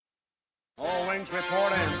All wings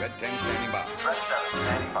report in. Red 10 standing by. Red 7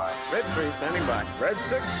 standing by. Red 3 standing by. Red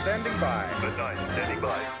 6 standing by. Red 9 standing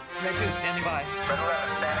by. Red 2 standing by. Red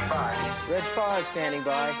 11 standing by. Red 5 standing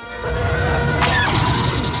by.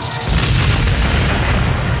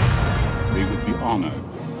 We would be honored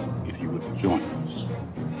if you would join us.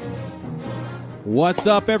 What's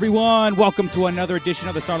up, everyone? Welcome to another edition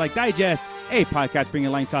of the Starlight Digest, a podcast bringing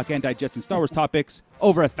line talk and digesting Star Wars topics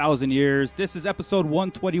over 1,000 years. This is episode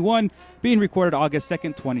 121, being recorded August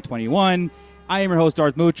 2nd, 2021. I am your host,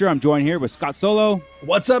 Darth Moocher. I'm joined here with Scott Solo.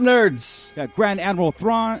 What's up, nerds? Got Grand Admiral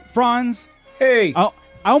Franz. Hey. I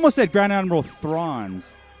almost said Grand Admiral Thrawn.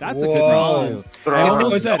 That's a good Whoa. name. If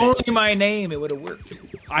it was only my name, it would have worked.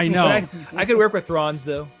 I know. I could work with Thrawns,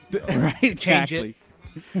 though. Right, Change exactly.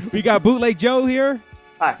 We got Bootleg Joe here.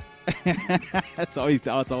 Hi. That's always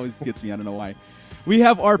gets me. I don't know why. We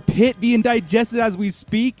have our pit being digested as we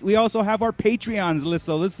speak. We also have our Patreons list.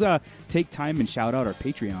 So let's take time and shout out our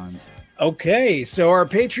Patreons. Okay, so our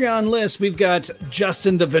Patreon list, we've got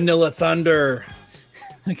Justin the Vanilla Thunder.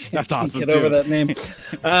 That's awesome. Get over that name.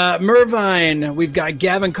 Mervine. We've got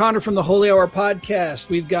Gavin Connor from the Holy Hour podcast.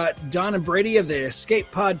 We've got Don and Brady of the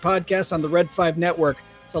Escape Pod podcast on the Red 5 Network.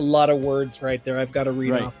 It's a lot of words right there. I've got to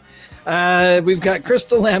read off. We've got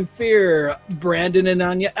Crystal Lamphere, Brandon and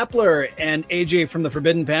Anya Epler, and AJ from the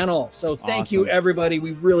Forbidden Panel. So thank you, everybody.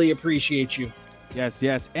 We really appreciate you.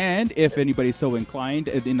 Yes. And if anybody's so inclined,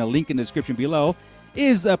 in the link in the description below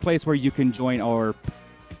is a place where you can join our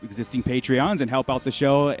existing Patreons and help out the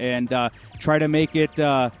show and try to make it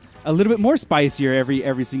a little bit more spicier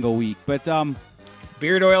every single week. But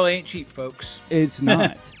beard oil ain't cheap, folks. It's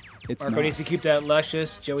not. Marco needs to keep that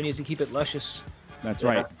luscious. Joey needs to keep it luscious. That's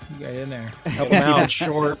right. You got it in there. Help him out.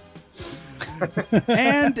 Short.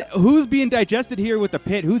 And who's being digested here with the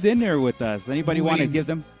pit? Who's in there with us? Anybody want to give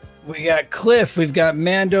them? We got Cliff. We've got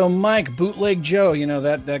Mando Mike, Bootleg Joe. You know,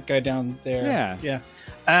 that guy down there.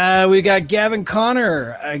 Yeah. We got Gavin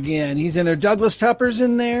Connor again. He's in there. Douglas Tupper's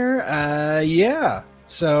in there. Yeah.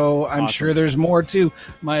 So I'm sure there's more too.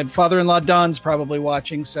 My father-in-law Don's probably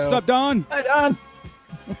watching. So what's up, Don? Hi, Don.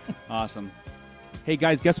 Awesome. Hey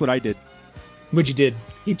guys, guess what I did? What you did?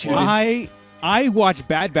 He tuned. I watched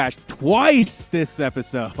Bad Batch twice this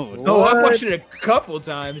episode. Oh, I've watched it a couple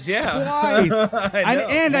times. Yeah, twice.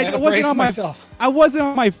 I wasn't on myself. I wasn't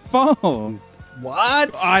on my phone.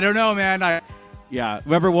 What? I don't know, man.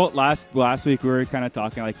 Remember what last week we were kind of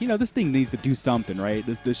talking like, this thing needs to do something, right?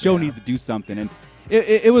 The show needs to do something, and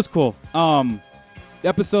it was cool.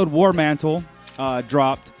 Episode War Mantle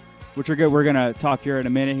dropped, which we're gonna talk here in a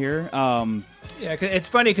minute here. Yeah, it's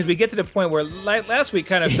funny because we get to the point where last week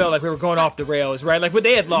kind of felt like we were going off the rails, right? Like when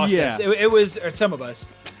they had lost us, it was, or some of us.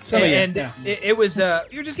 It was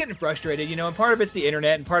you're just getting frustrated, and part of it's the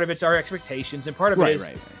internet, and part of it's our expectations, and part of it is,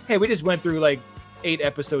 hey, we just went through like 8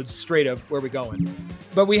 episodes straight of where we're going.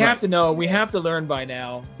 But we have to know, we have to learn by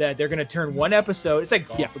now that they're going to turn one episode. It's like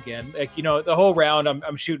golf again. Like, the whole round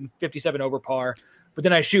I'm shooting 57 over par, but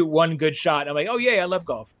then I shoot one good shot. And I'm like, oh yeah, I love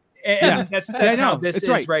golf. And that's how this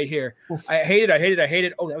is right here. I hate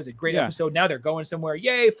it. Oh, that was a great episode. Now they're going somewhere.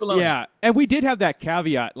 Yay, Filoni. Yeah, and we did have that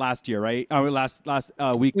caveat last year, right? Last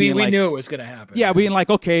week. We knew it was going to happen. Yeah, being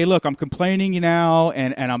like, okay, look, I'm complaining now,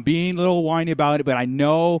 and I'm being a little whiny about it, but I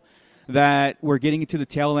know that we're getting into the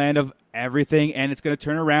tail end of everything, and it's going to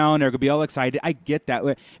turn around. They're going to be all excited. I get that.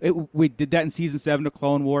 We did that in season 7 of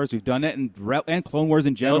Clone Wars. We've done it in Clone Wars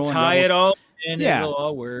in general. They'll tie it all. And it'll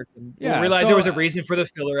all work. And we'll realize there was a reason for the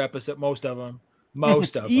filler episode. Most of them.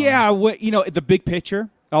 Yeah, the big picture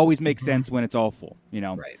always makes sense when it's all full.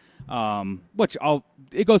 Right.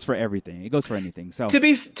 It goes for everything. It goes for anything. So to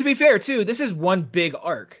be fair too, this is one big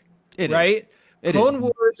arc, right? Clone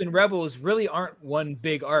Wars and Rebels really aren't one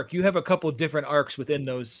big arc. You have a couple different arcs within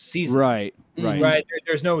those seasons. Right.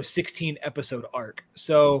 There's no 16 episode arc.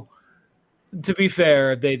 So to be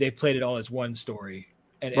fair, they played it all as one story,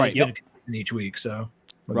 and it's been each week. So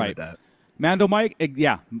that. Mando Mike,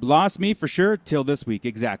 lost me for sure till this week.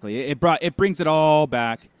 Exactly. It brings it all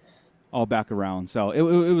back around. So it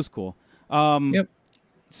was cool.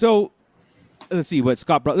 So let's see what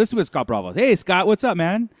Scott. This is what Scott Bravo. Hey Scott, what's up,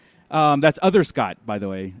 man? That's other Scott, by the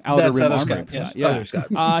way. That's other Scott. Yes, other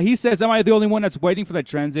Scott. He says, "Am I the only one that's waiting for the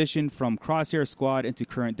transition from Crosshair Squad into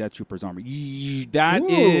current Death Troopers armor?" That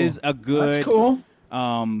is a good. That's cool.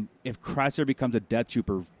 If Crosshair becomes a Death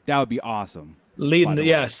Trooper, that would be awesome.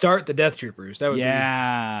 Start the Death Troopers. That would be.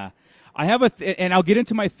 I have and I'll get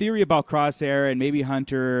into my theory about Crosshair and maybe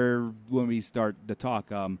Hunter when we start the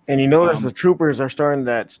talk. And you notice the troopers are starting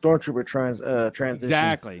that Stormtrooper transition.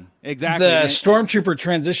 Exactly. The Stormtrooper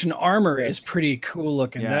transition armor is pretty cool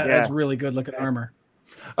looking. That's really good looking armor.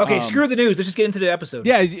 Okay, screw the news. Let's just get into the episode.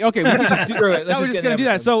 Yeah, okay. We can just do, Screw it. we're just gonna do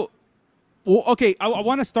that. So, well, okay, I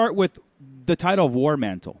want to start with the title of War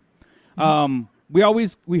Mantle.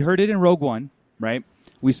 We heard it in Rogue One, right?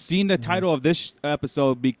 We've seen the title of this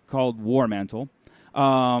episode be called War Mantle.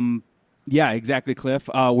 Yeah, exactly, Cliff.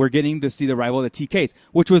 We're getting to see the arrival of the TKs,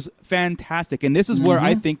 which was fantastic. And this is where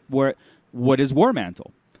I think what is War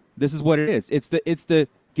Mantle? This is what it is. It's the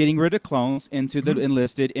getting rid of clones into the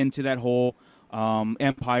enlisted, into that whole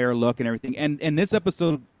Empire look and everything. And this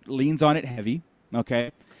episode leans on it heavy.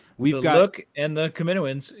 Okay, we've got look and the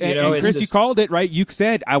Kaminoans. And Chris, you called it right. You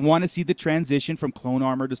said I want to see the transition from clone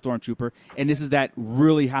armor to stormtrooper, and this is that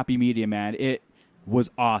really happy medium, man. It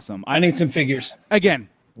was awesome. I need some figures again.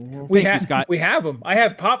 We have them. I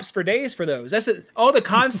have pops for days for those. That's it. All the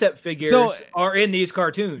concept figures are in these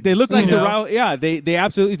cartoons. They look like the Ralph. Yeah, they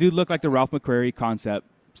absolutely do look like the Ralph McQuarrie concept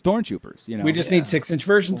stormtroopers. We just need 6-inch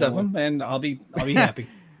versions of them, and I'll be happy.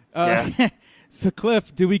 So,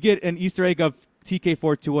 Cliff, do we get an Easter egg of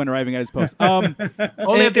TK421 arriving at his post?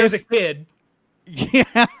 Only if there's a kid. Yeah.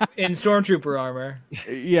 In stormtrooper armor.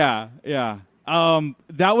 Yeah.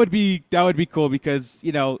 That would be cool because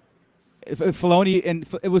if Filoni, and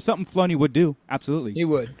it was something Filoni would do, absolutely. He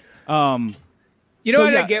would. I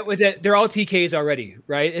get with it? They're all TKs already,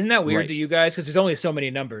 right? Isn't that weird to you guys? Because there's only so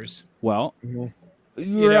many numbers. Well,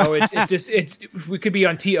 it's just we could be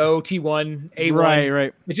on TO, T1, A1.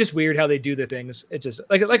 Right. It's just weird how they do the things. It's just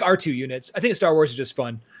like R2 units. I think Star Wars is just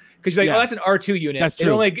fun because you're like, that's an R2 unit. That's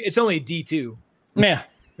true. It's only D2. Yeah.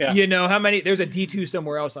 How many? There's a D2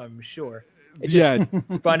 somewhere else, I'm sure. It's just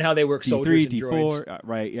fun how they work soldiers and droids. D4,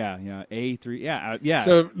 right? Yeah. A3, yeah.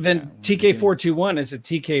 So then TK421 is a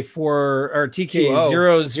TK4 or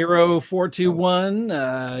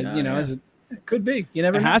TK00421. Is it could be. You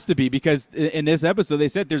never know. It has to be because in this episode they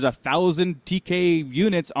said there's 1,000 TK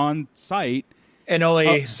units on site and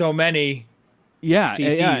only so many. Yeah,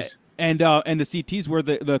 CTs. And the CTs were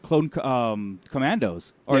the clone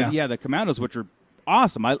commandos, the commandos, which are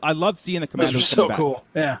awesome. I love seeing the commandos. Those are so cool.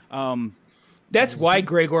 Yeah. That's why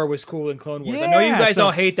Gregor was cool in Clone Wars. I know you guys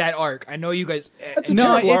all hate that arc. I know you guys. It's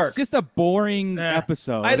just a boring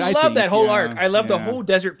episode. I love that whole arc. I love the whole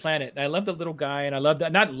desert planet. I love the little guy, and I love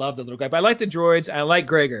that. Not love the little guy, but I like the droids. I like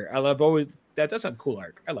Gregor. I love always that. That's a cool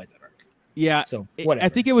arc. I like that arc. Yeah. So whatever. I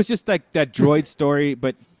think it was just like that droid story,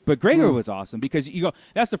 but Gregor was awesome because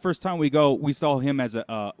that's the first time we saw him as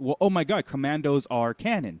oh my God, commandos are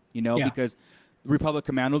canon. Because Republic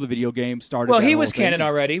Commando, the video game, started. Well, he was canon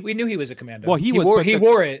already. We knew he was a commando. Well, he wore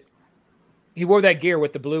it. He wore that gear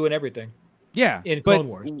with the blue and everything. Yeah, in Clone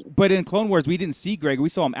Wars. But in Clone Wars, we didn't see Gregor. We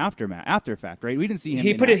saw him after fact, right? We didn't see him.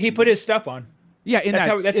 He put his stuff on. Yeah, in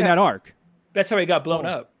that arc. That's how he got blown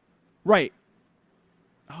up. Right.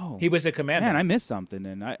 Oh, he was a commando. Man, I missed something,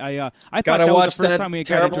 and I thought that was the first time we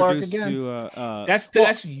got introduced to. That's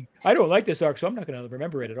I don't like this arc, so I'm not going to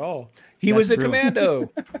remember it at all. He was a commando.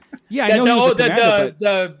 Yeah, I know he was a commando.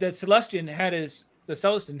 The Celestian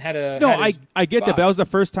had a. No, I get that, but that was the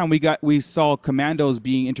first time we saw commandos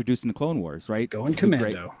being introduced in the Clone Wars, right? Going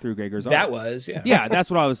commando through Gregor's arc. That was yeah. That's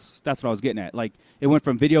what I was getting at. Like it went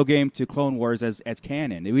from video game to Clone Wars as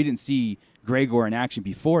canon. We didn't see Gregor in action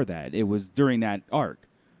before that. It was during that arc.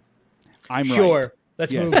 I'm sure. Right.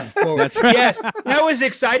 Let's move forward. That's right. Yes, that was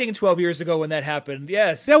exciting 12 years ago when that happened.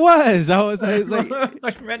 Yes, that was. I was like,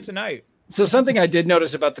 I meant tonight. So something I did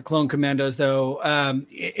notice about the clone commandos, though,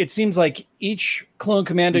 it seems like each clone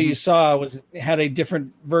commando you saw had a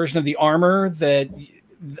different version of the armor. That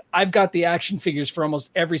I've got the action figures for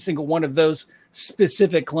almost every single one of those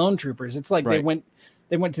specific clone troopers. It's like they went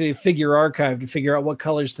to the figure archive to figure out what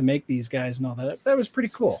colors to make these guys and all that. That was pretty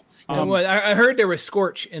cool. I heard there was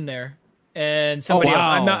Scorch in there. And somebody else.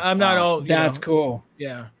 I'm not all. That's cool.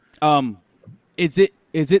 Yeah. Is it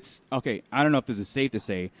okay? I don't know if this is safe to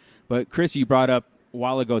say, but Chris, you brought up a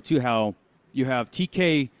while ago too how you have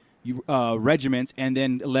TK regiments and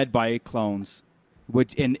then led by clones,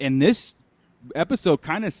 which in this episode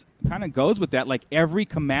kind of goes with that. Like every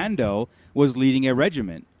commando was leading a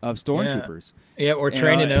regiment of stormtroopers. Yeah, or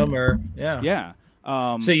training them, or yeah.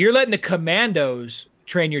 So you're letting the commandos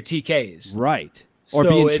train your TKs, right? Or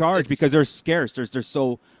be in charge because they're scarce. There's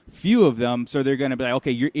so few of them, so they're going to be like,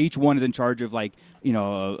 okay, each one is in charge of like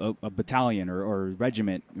a battalion or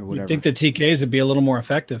regiment or whatever. You'd think the TKs would be a little more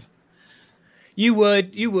effective. You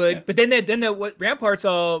would, but then what Rampart's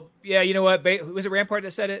all you know what? Was it Rampart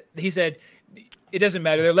that said it? He said it doesn't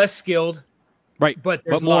matter. They're less skilled, right? But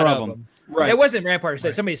there's more a lot of them. Right. It wasn't Rampart who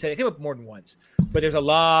said it. Somebody said it. It came up more than once, but there's a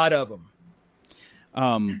lot of them.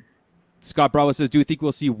 Scott Bravo says, "Do you think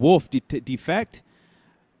we'll see Wolf defect?"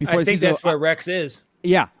 I think that's where Rex is.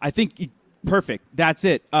 Yeah, I think Perfect. That's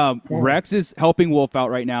it. Rex is helping Wolf out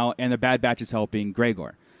right now, and the Bad Batch is helping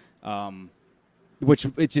Gregor, which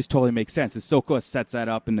it just totally makes sense. It's so cool. It sets that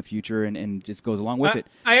up in the future and just goes along with it.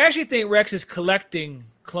 I actually think Rex is collecting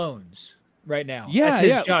clones right now. Yeah,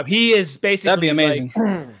 that's his job. He is basically that'd be amazing.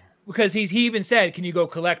 Because he even said, "Can you go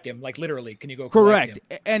collect him?" Like literally, can you go correct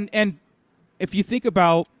collect him? And if you think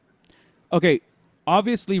about, okay,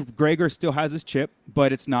 obviously Gregor still has his chip,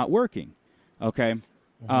 but it's not working. Okay,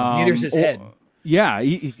 Neither's his head. Yeah,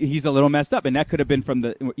 he's a little messed up, and that could have been from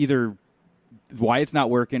the either why it's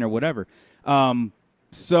not working or whatever.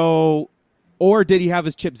 So, or did he have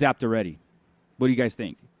his chip zapped already? What do you guys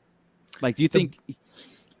think? Like, do you think?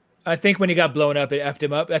 I think when he got blown up, it effed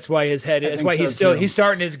him up. That's why his head. That's why he's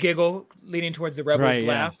starting his giggle, leaning towards the Rebels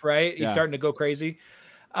laugh. Right, he's starting to go crazy.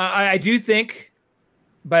 I do think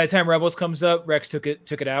by the time Rebels comes up, Rex took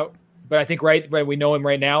it out. But I think right we know him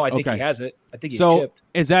right now. I think he has it. I think he's chipped.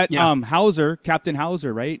 Is that Hauser, Captain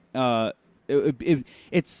Hauser, right?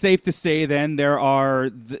 It's safe to say then there are,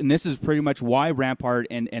 and this is pretty much why Rampart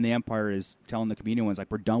and the Empire is telling the community ones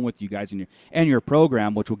like, we're done with you guys and your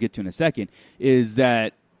program, which we'll get to in a second, is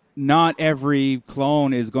that not every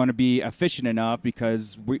clone is going to be efficient enough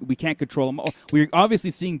because we can't control them all. We're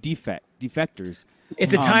obviously seeing defectors.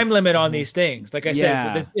 It's a time limit on these things. Like I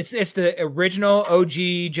said, it's the original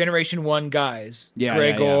OG Generation 1 guys.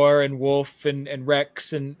 Gregor and Wolf and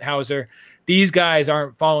Rex and Hauser. These guys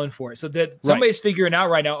aren't falling for it. So that somebody's figuring out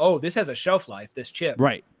right now, oh, this has a shelf life, this chip.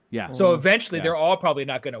 Right. Yeah. So eventually they're all probably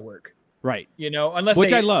not going to work. Right. Unless they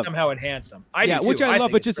somehow enhance them. I do too. Which I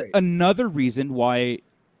love, which is another reason why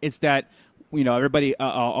it's that, everybody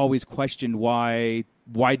always questioned why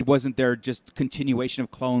wasn't there just continuation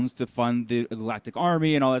of clones to fund the Galactic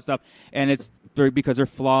Army and all that stuff? And it's because they're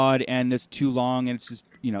flawed and it's too long and it's just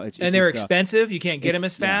it's and they're expensive. You can't get them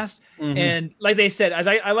as fast. Mm-hmm. And like they said,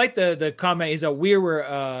 I like the comment. He's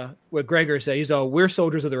what Gregor said. He's we're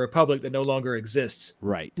soldiers of the Republic that no longer exists.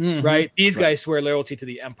 Right. Mm-hmm. Right. These guys swear loyalty to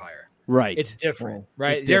the Empire. Right. It's different.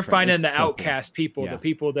 Right. They're finding the outcast people, the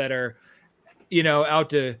people that are, out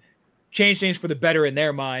to change things for the better in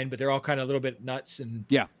their mind, but they're all kind of a little bit nuts and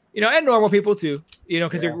and normal people too,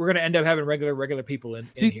 because we're going to end up having regular people in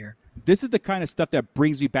here. This is the kind of stuff that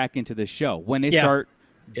brings me back into the show when they start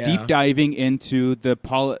deep diving into the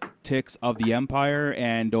politics of the Empire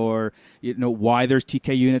and why there's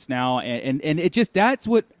TK units now. And it just, that's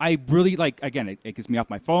what I really like. Again, it gets me off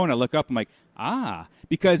my phone. I look up, I'm like,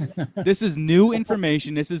 because this is new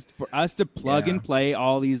information. This is for us to plug and play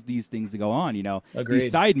all these things to go on.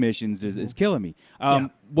 These side missions is killing me.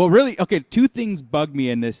 Well, really, two things bug me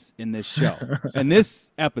in this show, in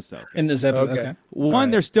this episode. Okay.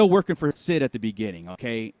 One, they're still working for Sid at the beginning.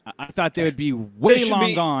 Okay, I thought they would be way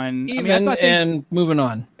long gone. And moving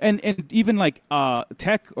on. And even like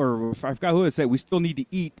Tech, or I forgot who it said, we still need to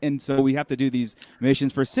eat, and so we have to do these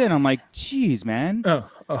missions for Sid. I'm like, geez, man.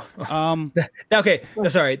 Okay,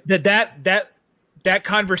 sorry. That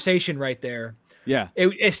conversation right there. Yeah.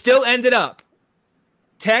 It still ended up.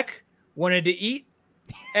 Tech wanted to eat.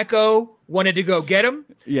 Echo wanted to go get him.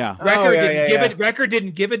 Yeah. Wrecker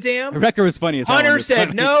didn't give a damn. Wrecker was funny as hell. Hunter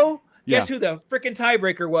said no. Guess who the freaking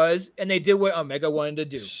tiebreaker was? And they did what Omega wanted to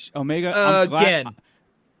do. Omega again.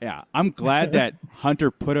 I'm glad that Hunter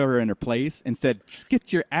put her in her place and said, just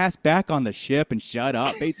get your ass back on the ship and shut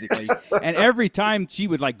up, basically. And every time she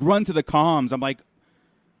would run to the comms, I'm like,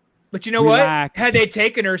 but you know relax. What? Had they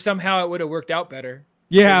taken her, somehow it would have worked out better.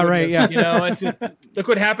 Yeah, right. Yeah. Look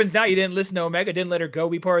what happens now. You didn't listen to Omega, didn't let her go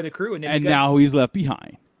be part of the crew. And now he's left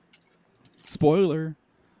behind. Spoiler.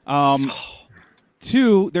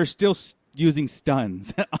 2, they're still using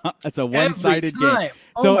stuns. It's a one-sided game.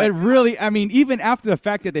 So it really, even after the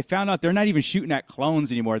fact that they found out they're not even shooting at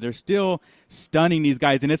clones anymore, they're still stunning these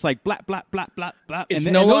guys, and it's like blah blah blah blah blah. It's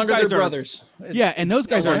no longer their brothers. And those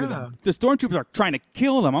guys are the stormtroopers are trying to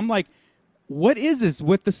kill them. I'm like, what is this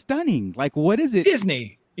with the stunning? Like, what is it?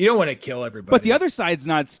 Disney. You don't want to kill everybody. But the other side's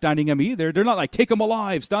not stunning them either. They're not like, take them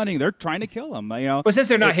alive, stunning. They're trying to kill them, But since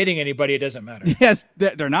they're not hitting anybody, it doesn't matter. Yes,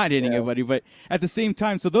 they're not hitting anybody. But at the same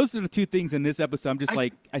time, so those are the two things in this episode. I'm just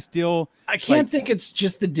I can't think it's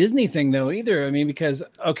just the Disney thing, though, either. Because,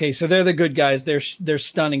 so they're the good guys. They're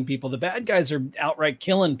stunning people. The bad guys are outright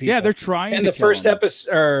killing people. Yeah, they're trying and to the first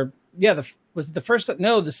episode,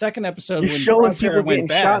 the second episode when showing people getting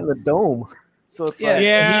shot in the dome. So it's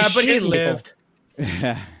but he lived.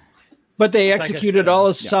 But they executed all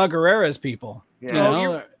of Saw Gerrera's people.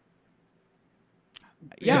 Yeah.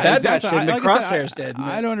 Yeah, the Bad exactly. Batch did. The Like I said, Crosshairs did.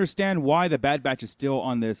 I don't understand why the Bad Batch is still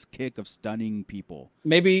on this kick of stunning people.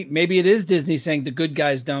 Maybe it is Disney saying the good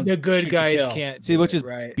guys don't. The good shoot to guys kill. can't. See, do which it, is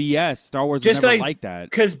right. BS. Star Wars Just was never like that.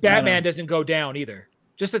 Because Batman doesn't go down either.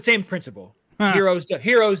 Just the same principle. Huh.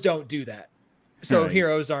 Heroes don't do that. So Right.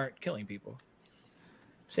 heroes aren't killing people.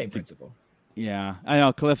 Same principle. Yeah, I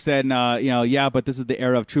know. Cliff said, yeah, but this is the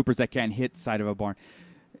era of troopers that can't hit the side of a barn.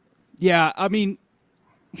 Yeah, I mean,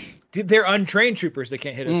 They're untrained troopers that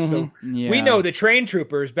can't hit us. So Yeah. we know the trained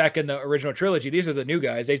troopers back in the original trilogy. These are the new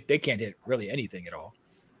guys. They can't hit really anything at all.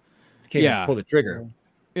 Can't even pull the trigger.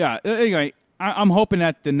 yeah. Anyway, I'm hoping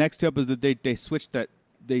that the next two episodes they switch that,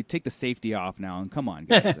 they take the safety off now. And come on,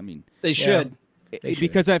 guys. I mean, They should.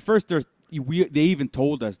 because at first they even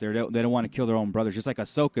told us they don't want to kill their own brothers. Just like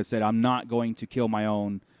Ahsoka said, I'm not going to kill my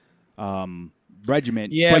own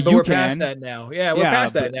regiment. Yeah, but you we're can. past that now. Yeah, we're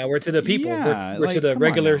past that now. We're to the people. Yeah, we're like, to the come on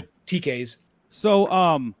regular now. TKs. So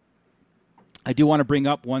I do want to bring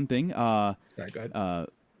up one thing. All right, go ahead.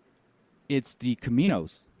 It's the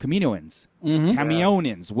Caminoans, Mm-hmm.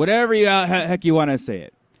 Camionans, whatever heck you want to say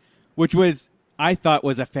it, which I thought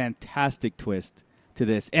was a fantastic twist to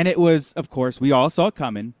this, and it was, of course, we all saw it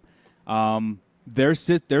coming. Their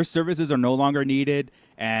services are no longer needed,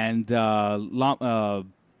 and oh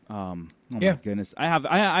my goodness,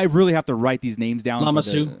 I really have to write these names down.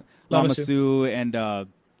 Lamasu, and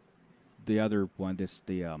the other one,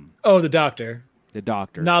 the doctor. The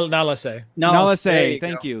doctor. Nala say. Nala say,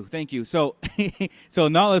 thank you. So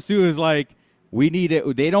Nala Su is like, we need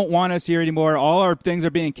it. They don't want us here anymore. All our things are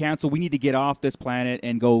being canceled. We need to get off this planet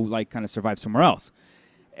and go kind of survive somewhere else.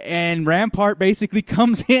 And Rampart basically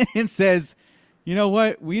comes in and says, you know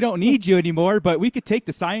what? We don't need you anymore, but we could take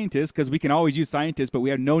the scientists because we can always use scientists, but we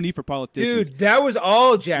have no need for politicians. Dude, that was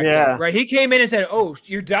all Jack. Yeah. Right? He came in and said, oh,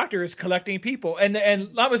 your doctor is collecting people.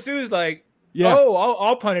 And Lama Su is like, yeah. Oh,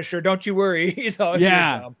 I'll punish her. Don't you worry. He's all,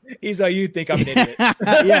 he's like, you think I'm an idiot.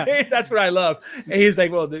 Yeah. That's what I love. And he's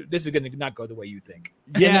like, well, this is going to not go the way you think.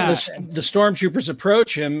 Yeah. The stormtroopers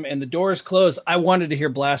approach him and the doors close. I wanted to hear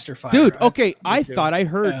blaster fire. Dude, okay. I thought I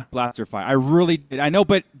heard blaster fire. I really did. I know,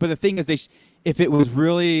 but the thing is, if it was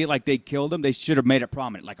really like they killed him, they should have made it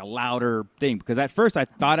prominent, like a louder thing. Because at first I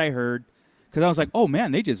thought I heard, because I was like, oh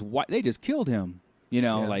man, they just killed him.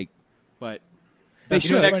 But they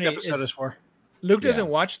should. Next episode is for. Luke doesn't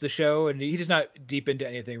watch the show, and he's not deep into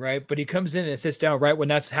anything, right? But he comes in and sits down right when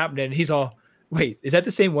that's happening, and he's all, "Wait, is that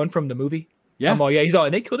the same one from the movie?" Yeah. I'm all, yeah. He's all,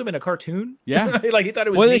 and they killed him in a cartoon. Yeah, like he thought it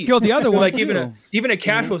was. Well, neat. they killed the other one. Like too. even a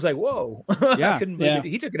casual was like, "Whoa!" Yeah, I couldn't believe it.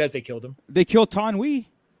 He took it as they killed him. They killed Tan Wee.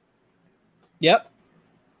 Yep.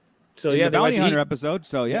 So in the Bounty Hunter episode.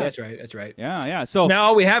 So yeah, that's right. Yeah. So now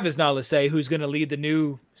all we have is Nala Se, who's going to lead the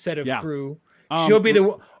new set of crew. She'll be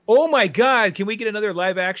the. Oh my God! Can we get another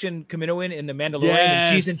live action Kaminoan in the Mandalorian? Yes.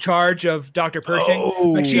 And she's in charge of Dr. Pershing.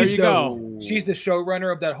 Oh, like she's there you go. She's the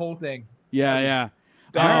showrunner of that whole thing. Yeah.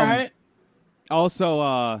 All right.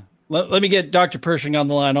 Also, let me get Dr. Pershing on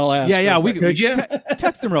the line. I'll ask. Yeah. We could you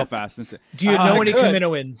text him real fast? Do you know any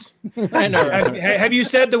Kaminoans? I know. Have you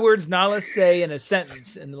said the words Nala Se in a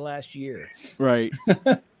sentence in the last year? Right.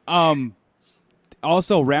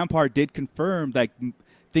 Also, Rampart did confirm that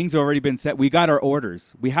things have already been set. We got our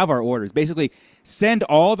orders. We have our orders. Basically, send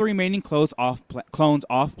all the remaining clones off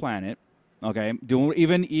planet. Okay, doing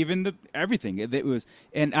even the everything. It was,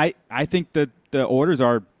 and I think that the orders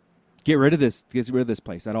are get rid of this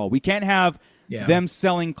place at all. We can't have them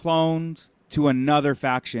selling clones to another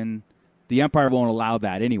faction. The Empire won't allow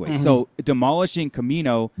that anyway. Mm-hmm. So demolishing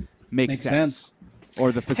Camino makes sense.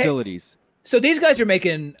 Or the facilities. Hey, so these guys are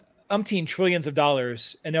making umpteen trillions of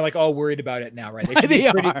dollars, and they're like all worried about it now, right? They should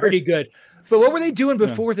be pretty good. But what were they doing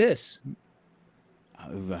before this?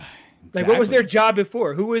 Exactly. Like, what was their job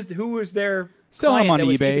before? Who was their selling them on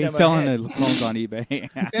eBay? Selling the clones on eBay.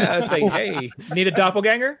 Yeah, it's like, hey, need a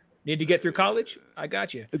doppelganger? Need to get through college? I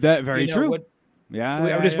got you. That very true.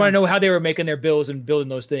 I just want to know how they were making their bills and building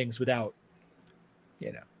those things without,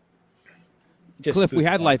 Just Cliff, we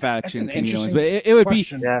had live action Kaminoans, but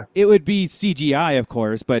it would be CGI, of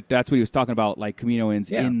course. But that's what he was talking about, like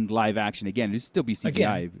Kaminoans in live action again. It'd still be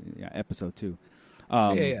CGI, episode 2.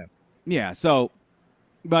 Yeah. So,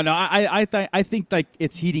 but no, I think like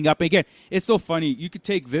it's heating up again. It's so funny. You could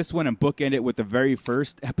take this one and bookend it with the very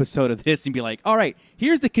first episode of this and be like, all right,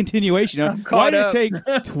 here's the continuation. Why did it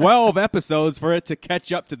take 12 episodes for it to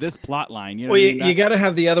catch up to this plot line? You know, you got to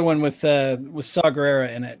have the other one with Saw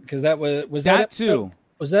Gerrera in it, because that was that too.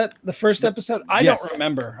 Was that the first episode? I don't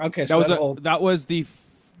remember. Okay, so that was the.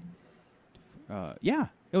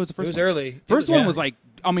 It was the first. It was early. First one was like,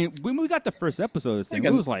 I mean, when we got the first episode of this thing,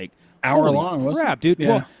 it was like hour long. Crap, dude. Yeah.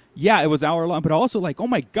 Well, Yeah, it was hour long, but also like, oh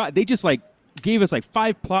my god, they just like gave us like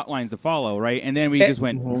 5 plot lines to follow, right? And then we just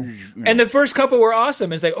went. And the first couple were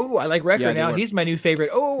awesome. It's like, oh, I like Wrecker now. were. He's my new favorite.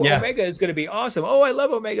 Oh, Yeah. Omega is going to be awesome. Oh, I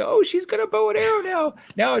love Omega. Oh, she's going to bow and arrow now.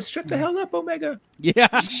 Now it's shut the hell up, Omega.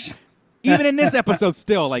 Yeah. Even in this episode,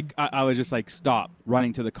 still, like, I was just like, stop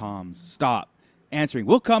running to the comms. Stop answering.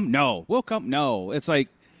 We'll come. No. We'll come. No. It's like,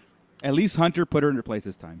 at least Hunter put her in her place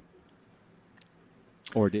this time.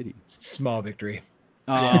 Or did he? Small victory.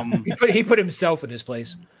 He put himself in his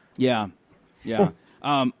place. Yeah. Yeah.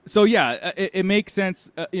 So yeah, it makes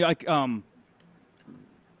sense. It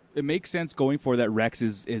makes sense going for that. Rex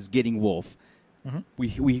is getting Wolf. Mm-hmm.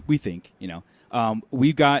 We think,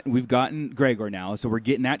 we've gotten Gregor now, so we're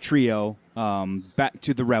getting that trio back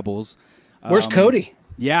to the Rebels. Where's Cody?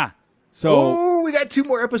 Yeah. So we got 2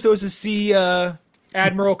 more episodes to see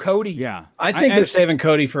Admiral Cody. yeah, I think they're saving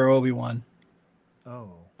Cody for Obi-Wan.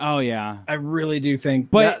 Oh yeah, I really do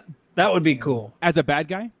think, but that would be cool as a bad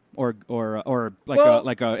guy. Or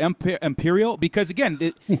like a Imperial, because again,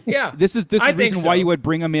 this is the reason why you would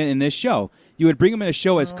bring him in this show. You would bring him in a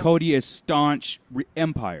show as Cody is staunch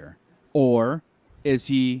Empire, or is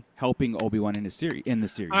he helping Obi-Wan in the series? You know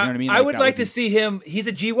what I mean? I would like to see him. He's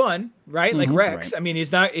a G1, right? Like Rex. Right. I mean,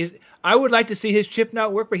 he's not. I would like to see his chip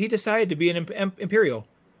not work, but he decided to be an Imperial,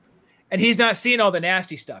 and he's not seeing all the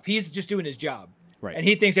nasty stuff. He's just doing his job. Right. And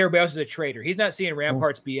he thinks everybody else is a traitor. He's not seeing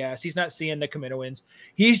Rampart's BS. He's not seeing the Kaminoans.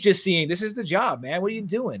 He's just seeing, this is the job, man. What are you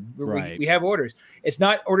doing? We have orders. It's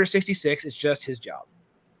not Order 66. It's just his job.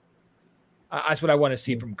 That's what I want to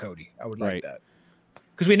see from Cody. I would like that.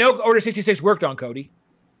 Because we know Order 66 worked on Cody.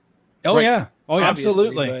 Oh, yeah. Oh, yeah.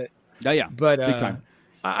 Absolutely. But big time.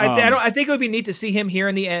 I think it would be neat to see him here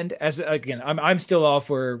in the end. As again, I'm still all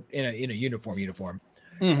for in a uniform.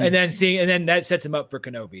 Mm-hmm. And then that sets him up for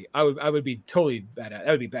Kenobi. I would be totally badass. That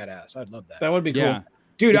would be badass. I'd love that. That would be cool.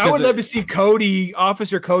 Dude, because I would love to see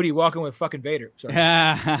Officer Cody walking with fucking Vader. Sorry.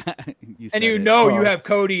 You have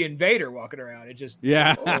Cody and Vader walking around. It just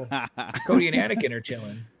Cody and Anakin are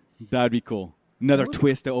chilling. That'd be cool. Another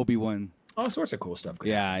twist to Obi-Wan. All sorts of cool stuff.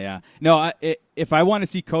 Yeah. No, if I want to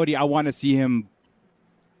see Cody, I want to see him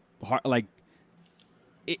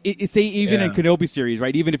say even in Kenobi series,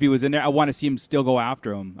 right? Even if he was in there, I want to see him still go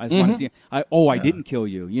after him. I just want to see him. I didn't kill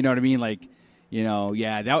you. You know what I mean? Like,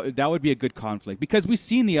 that would be a good conflict, because we've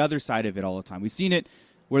seen the other side of it all the time. We've seen it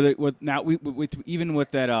even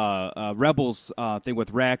with that Rebels thing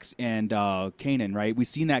with Rex and Kanan, right? We've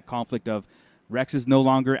seen that conflict of Rex is no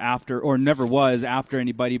longer after, or never was after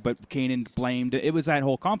anybody, but Kanan blamed. It was that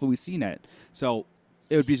whole conflict. We've seen it. So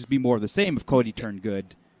it would just be more of the same if Cody turned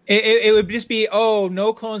good. It would just be,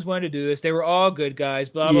 no clones wanted to do this. They were all good guys,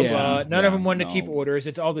 blah, blah, blah. None of them wanted to keep orders.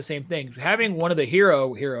 It's all the same thing. Having one of the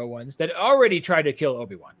hero ones that already tried to kill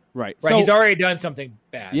Obi-Wan. Right. So, he's already done something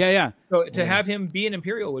bad. Yeah. So to have him be an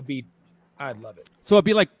Imperial would be, I'd love it. So it'd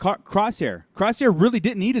be like Crosshair. Crosshair really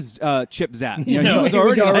didn't need his chip zap. He was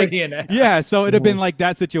already in it. Yeah, so it'd have been like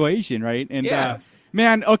that situation, right? And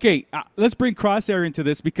man, okay, let's bring Crosshair into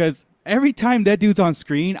this, because every time that dude's on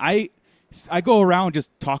screen, I go around just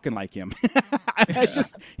talking like him.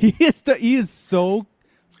 He is so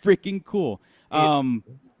freaking cool.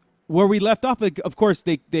 Where we left off, of course,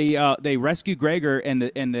 they rescue Gregor, and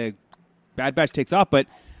the Bad Batch takes off, but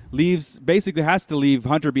has to leave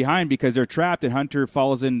Hunter behind because they're trapped, and Hunter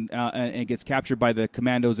falls in and gets captured by the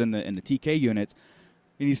commandos and the TK units.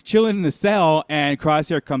 And he's chilling in the cell, and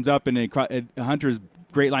Crosshair comes up, and Hunter's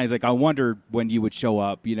great line is like, "I wonder when you would show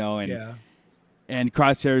up," And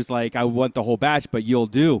Crosshair's like, "I want the whole batch, but you'll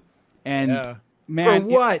do." And man, for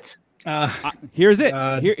what? Here's it.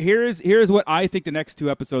 Here's what I think the next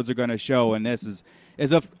 2 episodes are going to show, and this is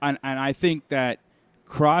and I think that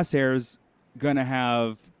Crosshair's going to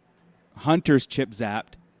have Hunter's chip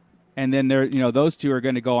zapped, and then those 2 are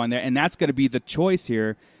going to go on there, and that's going to be the choice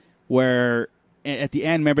here, where at the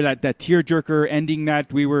end, remember that tearjerker ending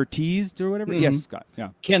that we were teased or whatever? Mm-hmm. Yes, Scott. Yeah.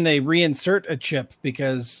 Can they reinsert a chip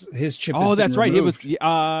because his chip? Oh, that's right. Removed? It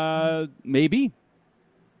was maybe.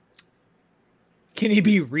 Can he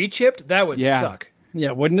be rechipped? That would suck. Yeah,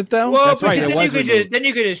 wouldn't it though? Well, that's right. Then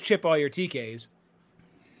you could just chip all your TKs.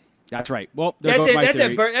 That's right. Well, that's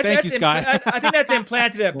at birth. Thank you, Scott. I think that's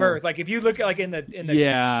implanted at birth. Like if you look at in the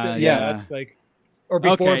that's like. Or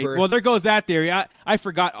before birth. Well, there goes that theory. I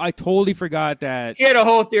forgot. I totally forgot that. He had a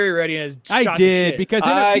whole theory ready. And I did, because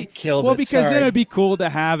I killed it. Well, because then it'd be cool to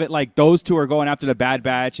have it like those 2 are going after the Bad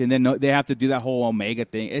Batch, and then they have to do that whole Omega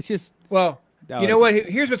thing. It's just know what?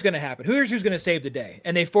 Here's what's going to happen. Here's who's going to save the day,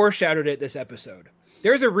 and they foreshadowed it this episode.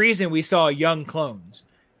 There's a reason we saw young clones.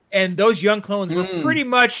 And those young clones were pretty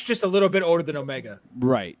much just a little bit older than Omega.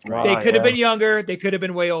 Right. They could have been younger. They could have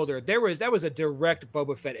been way older. That was a direct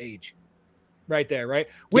Boba Fett age, right there, right?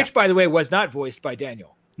 Which, by the way, was not voiced by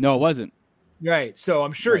Daniel. No, it wasn't. Right. So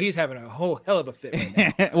I'm sure he's having a whole hell of a fit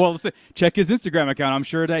right now. Well, check his Instagram account. I'm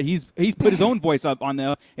sure that he's put his own voice up on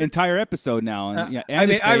the entire episode now. And,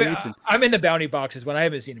 I'm in the bounty boxes when I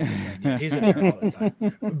haven't seen him yet. He's in there all the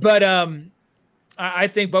time. But I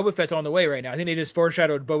think Boba Fett's on the way right now. I think they just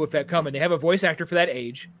foreshadowed Boba Fett coming. They have a voice actor for that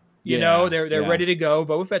age. You know, they're ready to go.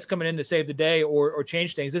 Boba Fett's coming in to save the day or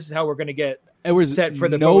change things. This is how we're going to get set for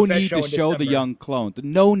the no Boba Fett need show to show the young clone.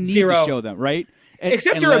 No need Zero. to show them, right?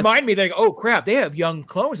 Except to remind me, like, oh crap, they have young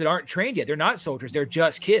clones that aren't trained yet. They're not soldiers. They're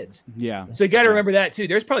just kids. Yeah. So you got to remember that too.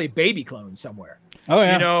 There's probably baby clones somewhere. Oh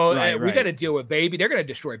yeah. You know, Right. we got to deal with baby. They're going to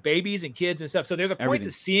destroy babies and kids and stuff. So there's a point Everything.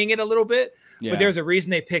 to seeing it a little bit, Yeah. but there's a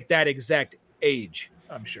reason they picked that exact age.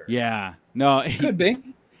 I'm sure. Yeah. No. Could be.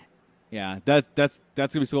 Yeah. That's gonna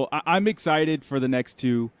be so cool. I'm excited for the next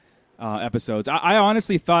two episodes. I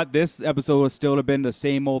honestly thought this episode would still have been the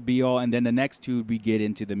same old be all, and then the next two we get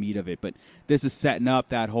into the meat of it. But this is setting up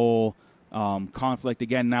that whole conflict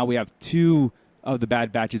again. Now we have two of the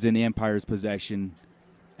Bad Batches in the Empire's possession,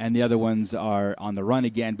 and the other ones are on the run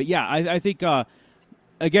again. But yeah, I think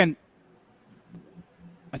again,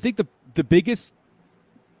 I think the biggest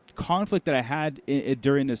conflict that I had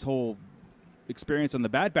during this whole experience on the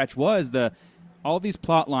Bad Batch was all these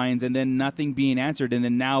plot lines and then nothing being answered, and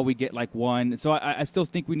then now we get like one. So I still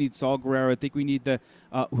think we need Saul Guerrero. I think we need the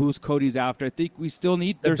who's Cody's after. I think we still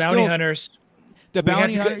need The bounty hunters. The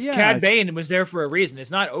bounty hunter. Yeah, Cad Bane was there for a reason. It's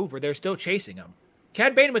not over. They're still chasing him.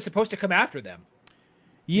 Cad Bane was supposed to come after them.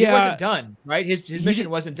 Yeah, He wasn't done, right? His mission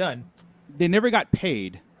wasn't done. They never got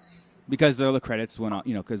paid because the credits went on.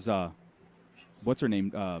 You know, because what's her name?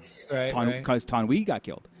 Because Tanwi got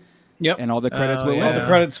killed. Yep. And all the credits went. All the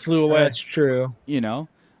credits flew away. That's true. You know.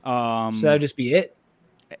 So that'd just be it.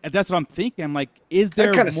 That's what I'm thinking. I'm like, is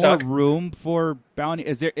there more room for bounty?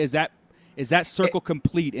 Is that circle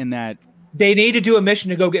complete in that? They need to do a mission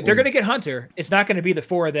to go get. They're going to get Hunter. It's not going to be the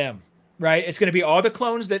four of them, right? It's going to be all the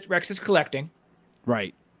clones that Rex is collecting,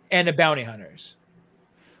 right? And the bounty hunters.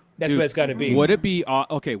 That's what it's got to be. Would it be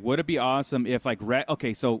okay? Would it be awesome if like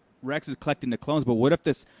so Rex is collecting the clones, but what if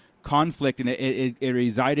this conflict and it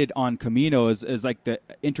resided on Camino is like the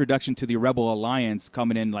introduction to the Rebel Alliance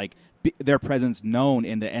coming in, like their presence known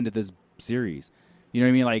in the end of this series? You know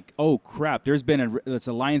what I mean? Like, oh crap, there's been this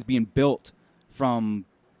alliance being built from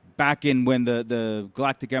back in when the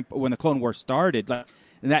Galactic Empire, when the Clone Wars started, like,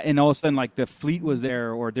 and all of a sudden like the fleet was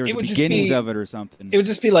there, or there was the beginnings of it or something. It would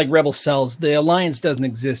just be like Rebel cells. The Alliance doesn't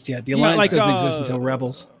exist yet. The Alliance doesn't exist until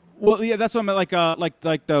Rebels. Well, yeah, that's what I meant.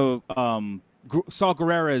 Like the Saul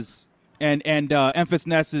Guerrera's and Emphas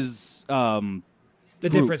Ness's the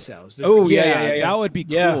group. different cells. Yeah, that would be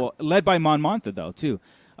cool. Led by Mon Mothma though too.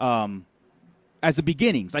 As the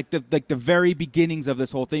beginnings, like the very beginnings of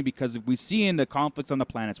this whole thing, because we see in the conflicts on the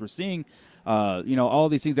planets, we're seeing, all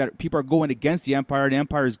these things that people are going against the Empire. The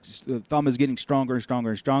Empire's thumb is getting stronger and stronger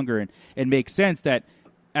and stronger, and it makes sense that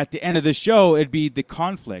at the end of the show, it'd be the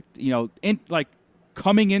conflict,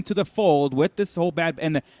 coming into the fold with this whole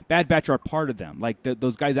and the Bad Batch are part of them. Like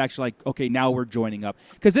those guys actually like, okay, now we're joining up,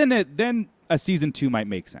 because then a season 2 might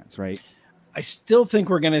make sense, right? I still think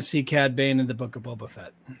we're going to see Cad Bane in the Book of Boba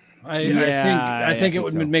Fett. I think it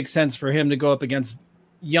would make sense for him to go up against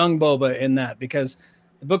young Boba in that, because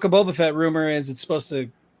the Book of Boba Fett rumor is it's supposed to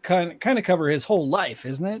kind of cover his whole life,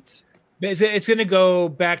 isn't it? It's going to go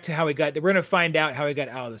back to how he got. We're going to find out how he got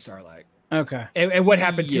out of the Sarlacc. Okay, and what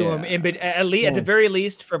happened to him at the very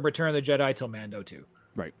least from Return of the Jedi till Mando 2.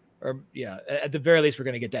 Right. Or at the very least we're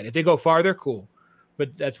going to get that. If they go farther, cool,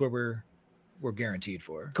 but that's what we're guaranteed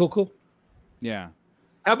for. Cool. Yeah.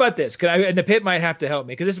 How about this? And the pit might have to help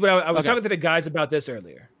me, because this is what I was talking to the guys about this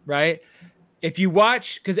earlier, right? If you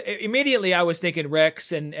watch, because immediately I was thinking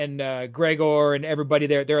Rex and Gregor and everybody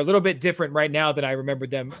there, they're a little bit different right now than I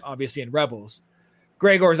remembered them, obviously, in Rebels.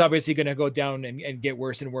 Gregor is obviously going to go down and get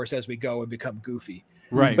worse and worse as we go and become goofy.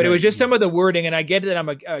 Right. But it was just some of the wording, and I get that I'm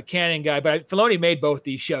a canon guy, but Filoni made both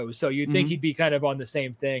these shows, so you'd think he'd be kind of on the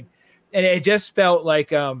same thing. And it just felt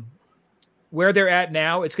like where they're at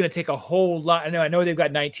now, it's going to take a whole lot. I know they've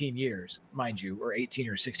got 19 years, mind you, or 18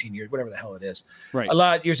 or 16 years, whatever the hell it is. Right. A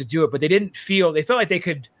lot of years to do it, but they felt like they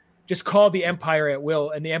could just call the Empire at will,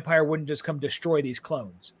 and the Empire wouldn't just come destroy these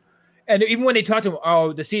clones. And even when they talk to him,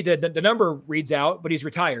 the number reads out, but he's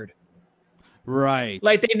retired. Right.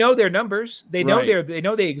 Like, they know their numbers. They know they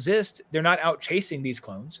know they exist. They're not out chasing these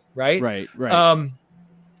clones, right? Right.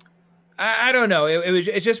 I don't know.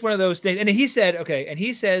 It's just one of those things. And he said, okay, and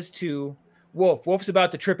he says to Wolf's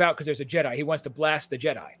about to trip out because there's a Jedi. He wants to blast the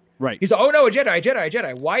Jedi. Right. He's like, oh no, a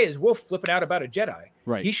Jedi. Why is Wolf flipping out about a Jedi?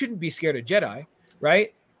 Right. He shouldn't be scared of Jedi,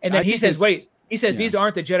 right? And then I he think says, it's- wait, he says, these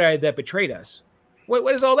aren't the Jedi that betrayed us.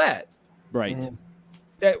 What is all that? Right.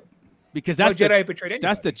 That Because no that's the, Jedi betrayed anybody.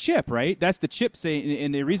 that's the chip, right? That's the chip saying,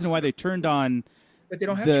 and the reason why they turned on But they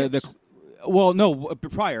don't have chips. well, no,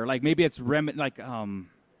 prior, like maybe it's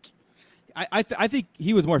I think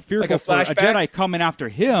he was more fearful for a flashback? Jedi coming after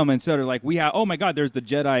him instead of like oh my God, there's the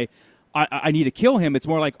Jedi. I need to kill him. It's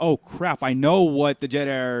more like, oh crap, I know what the Jedi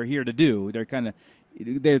are here to do. They're kind of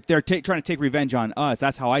they're trying to take revenge on us.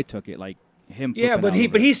 That's how I took it. Like him. Yeah, but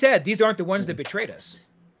he said these aren't the ones that betrayed us.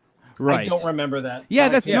 right. I don't remember that. Yeah, So I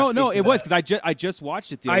that's can't no. speak to It was that. because I just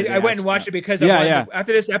watched it. The other day, I went and actually. watched it because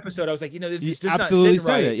after this episode, I was like, this does not absolutely sit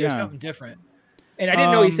said right. it, There's yeah. something different. And I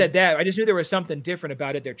didn't know he said that. I just knew there was something different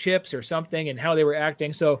about it, their chips or something, and how they were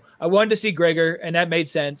acting. So I wanted to see Gregor, and that made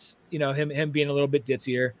sense. Him being a little bit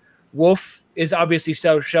ditzier. Wolf is obviously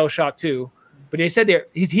shell shocked too, but they said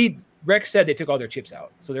Rex said they took all their chips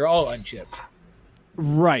out, so they're all unchipped.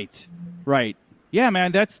 Right. Yeah,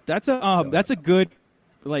 man. That's a good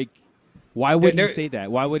like. Why would he say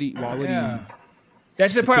that? Why would he?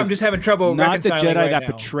 That's the part I'm Because just having trouble Not the reconciling Jedi right that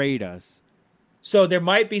now. betrayed us. So there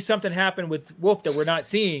might be something happen with Wolf that we're not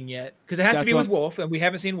seeing yet, because it has to That's be what- with Wolf, and we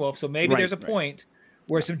haven't seen Wolf. So maybe Right, there's a right. point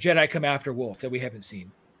where some Jedi come after Wolf that we haven't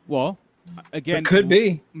seen. Well, again, It could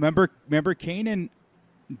be. Remember, Kanan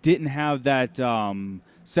didn't have that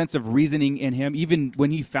sense of reasoning in him. Even when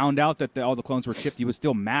he found out that all the clones were chipped, he was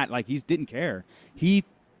still mad. Like he didn't care. It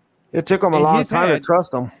took him a In long his time head- to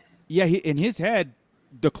trust him. Yeah, in his head,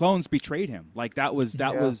 the clones betrayed him. Like that was it.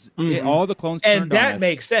 Mm-hmm. All the clones turned And on that us.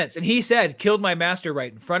 makes sense. And he said, "Killed my master right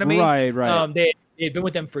in front of me." Right. They had been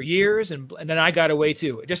with them for years, and then I got away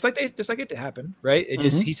too. Just like it happened, right? It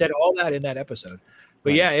just he said all that in that episode.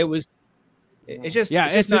 But Right. yeah, it was. It's just Yeah,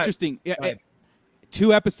 it's, just it's not interesting. Yeah, right.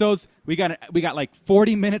 2 episodes. We got like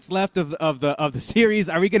 40 minutes left of the series.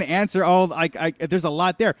 Are we going to answer all? There's a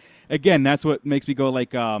lot there. Again, that's what makes me go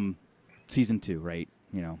like season 2, right?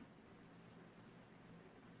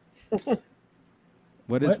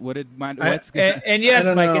 What did mine? And yes, I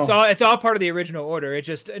don't Mike, know. it's all part of the original order. It's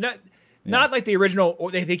just not like the original.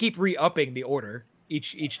 They keep re-upping the order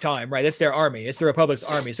each time, right? It's their army. It's the Republic's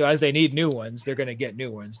army. So as they need new ones, they're going to get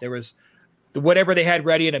new ones. There was whatever they had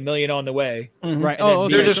ready and 1 million on the way. right. And then Oh,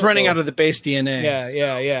 They're the- just running out of the base DNA.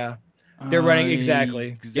 Yeah. They're running exactly.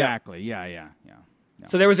 Exactly. Yeah.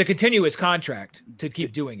 So there was a continuous contract to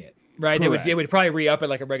keep doing it, right? Correct. They would probably re-up it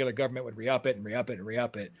like a regular government would re-up it and re-up it and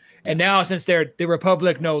re-up it. And now since the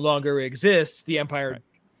Republic no longer exists, the Empire,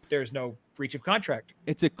 there's no breach of contract.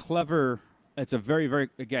 It's a very, very,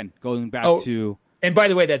 again, going back Oh. to And by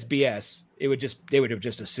the way, that's BS. They would have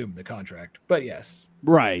just assumed the contract. But yes.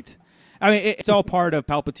 right. I mean, it's all part of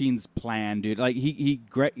Palpatine's plan, dude. Like he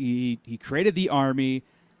created the army,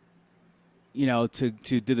 to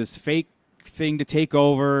do this fake thing to take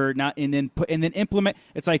over, and then implement.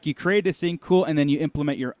 It's like you create this thing, cool, and then you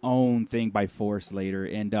implement your own thing by force later.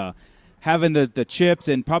 And having the chips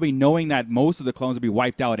and probably knowing that most of the clones will be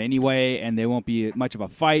wiped out anyway, and there won't be much of a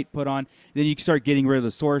fight put on. Then you start getting rid of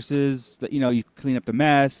the sources. You clean up the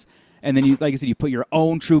mess. And then like I said, you put your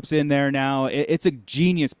own troops in there now. It's a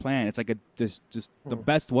genius plan. It's like just the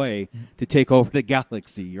best way to take over the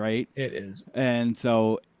galaxy, right? It is. And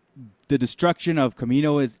so the destruction of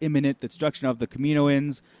Kamino is imminent. The destruction of the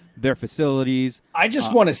Kaminoans, their facilities. I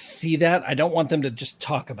just want to see that. I don't want them to just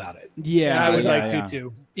talk about it. Yeah, I would yeah, like yeah. to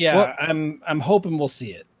too. Yeah, Well- I'm hoping we'll see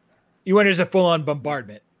it. You want it as a full-on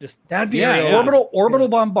bombardment. Just That'd be Yeah, an yeah. orbital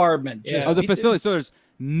bombardment. Yeah. Just Of the Me too. facility. So there's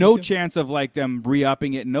no chance of like them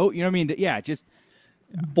re-upping it. No, you know what I mean? Yeah, just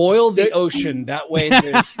boil the ocean. That way,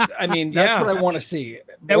 that's Yeah. what I want to see.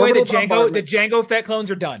 that way the Orbital bombardment. Jango Fett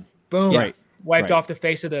clones are done. Boom. Right. Wiped Right. off the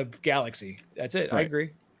face of the galaxy. That's it. I Right.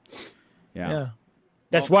 agree. yeah.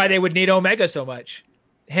 That's why they would need Omega so much.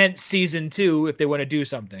 Hence season 2 if they want to do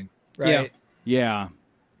something. Right. Yeah.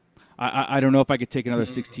 I don't know if I could take another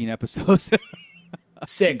 16 episodes.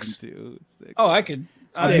 6. Season 2, 6. Oh, I could.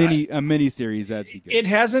 a mini series that'd be good. It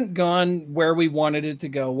hasn't gone where we wanted it to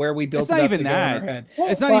go, where we built It's it not up even to go in that. our head.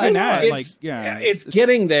 It's not But even that. it's- Like, yeah, it's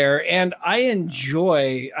getting there, and I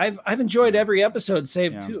enjoy. I've enjoyed every episode,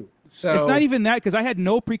 save Yeah. 2. So It's not even that because I had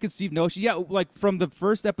no preconceived notion. Yeah, like from the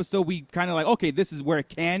first episode, we kind of like, okay, this is where it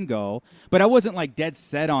can go. But I wasn't like dead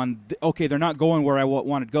set on, okay, they're not going where I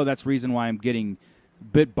want to go. That's the reason why I'm getting a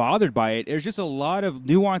bit bothered by it. There's just a lot of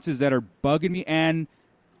nuances that are bugging me and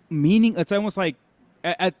meaning. It's almost like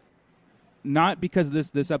not because of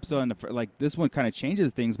this episode and like this one kind of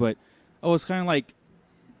changes things, but it's kind of like,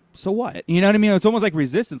 so what? You know what I mean? It's almost like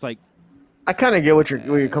Resistance. Like, I kind of get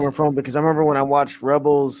where you're coming from, because I remember when I watched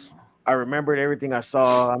Rebels, I remembered everything I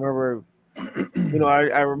saw. I remember,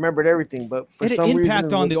 I remembered everything, but for some impact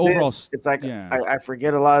reason, on the overall. It's like I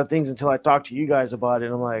forget a lot of things until I talk to you guys about it.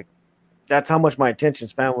 And I'm like, that's how much my attention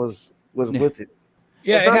span was with it.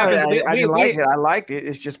 Yeah, it happens. I didn't like it. I liked it.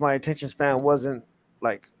 It's just my attention span wasn't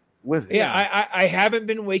like with it. Yeah, I haven't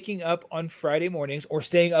been waking up on Friday mornings or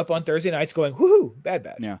staying up on Thursday nights going, whoo,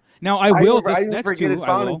 bad. Yeah. Now I will. I even forget it's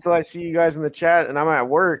on until I see you guys in the chat and I'm at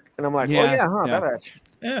work and I'm like, Bad Batch.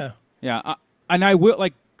 Yeah. Yeah. And I will,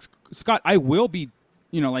 like, Scott, I will be,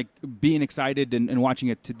 like being excited and watching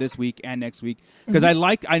it this week and next week, because I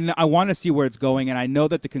want to see where it's going, and I know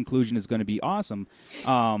that the conclusion is going to be awesome.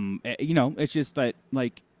 It's just that,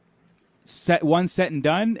 like, set and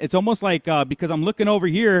done. It's almost like because I'm looking over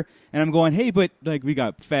here and I'm going, hey, but like we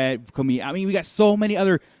got Fed, I mean, we got so many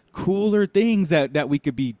other cooler things that we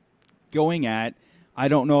could be going at. I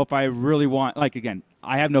don't know if I really want, like, again,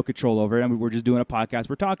 I have no control over it. I mean, we're just doing a podcast.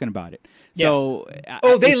 We're talking about it. Yeah. So,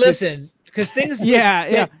 they listen because things.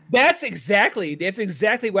 Yeah. That's exactly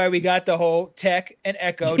why we got the whole Tech and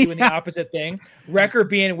Echo doing the opposite thing. Wrecker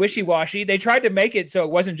being wishy-washy. They tried to make it so it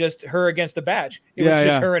wasn't just her against the Batch. It was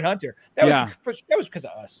just her and Hunter. That was because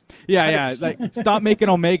of us. Yeah. Like, stop making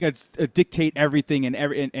Omega dictate everything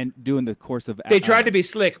and doing the course of. They tried to be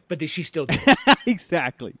slick, but she still did.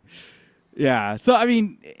 Exactly. Yeah. So, I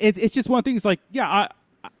mean, it's just one thing. It's like,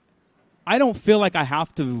 I don't feel like I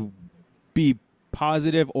have to be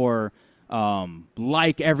positive or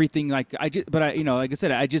like everything. Like like I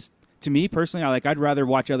said, to me personally, I'd rather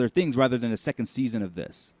watch other things rather than a second season of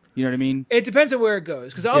this. You know what I mean? It depends on where it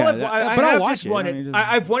goes. Because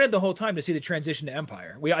I've wanted the whole time to see the transition to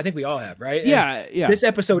Empire. I think we all have, right? Yeah. This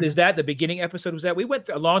episode is that. The beginning episode was that. We went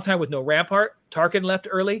a long time with no Rampart. Tarkin left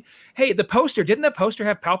early. Hey, didn't the poster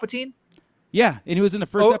have Palpatine? Yeah, and he was in the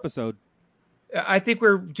first episode. I think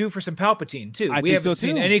we're due for some Palpatine too. We haven't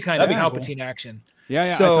seen any kind of Palpatine action.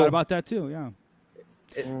 Yeah. So, I thought about that too.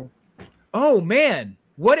 Yeah. Oh man,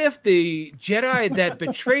 what if the Jedi that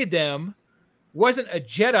betrayed them wasn't a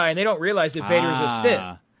Jedi and they don't realize that Vader's a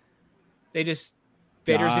Sith? They just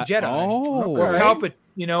Vader's a Jedi.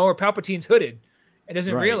 Or Palpatine's hooded and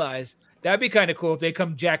doesn't realize. That'd be kind of cool if they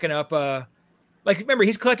come jacking up. Like, remember,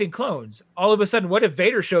 he's collecting clones. All of a sudden, what if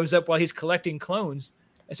Vader shows up while he's collecting clones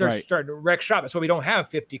and starting to wreck shop? That's why we don't have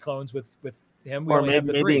 50 clones with him. We only have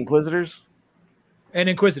the 3. Inquisitors? And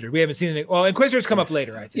Inquisitor. We haven't seen any. Well, Inquisitors come up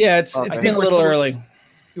later, I think. Yeah, it's been a little early.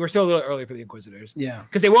 We're still a little early for the Inquisitors. Yeah.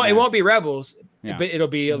 Because it won't be Rebels, but it'll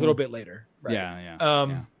be a little bit later. Right?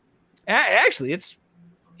 Yeah. Actually, it's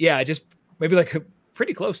just maybe like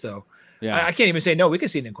pretty close, though. Yeah. I can't even say no. We could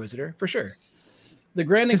see an Inquisitor for sure. The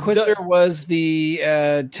Grand Inquisitor was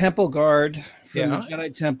the temple guard from the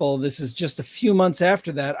Jedi Temple. This is just a few months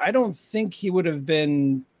after that. I don't think he would have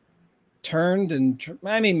been turned,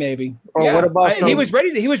 I mean, maybe. Or what about he was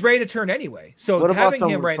ready to turn anyway. So what about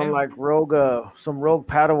some like rogue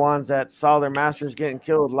Padawans that saw their masters getting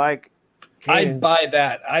killed? Like, I'd buy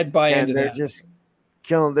that. I'd buy into that.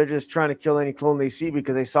 They're just trying to kill any clone they see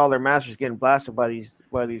because they saw their masters getting blasted by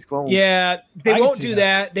these clones. Yeah, they won't do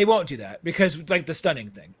that. They won't do that because like the stunning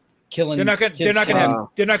thing. Killing. They're not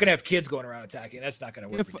gonna have kids going around attacking. That's not gonna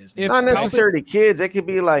work for Disney. Not necessarily kids. They could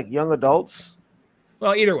be like young adults.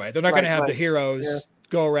 Well, either way, they're not gonna have the heroes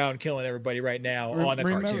go around killing everybody right now on the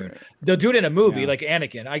cartoon. They'll do it in a movie like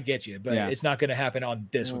Anakin. I get you, but it's not gonna happen on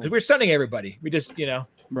this one because we're stunning everybody. We just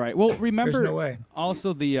right. Well, remember there's no way.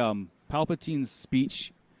 Also the Palpatine's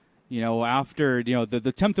speech, after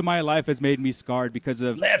the tempt of my life has made me scarred because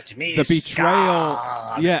of the betrayal.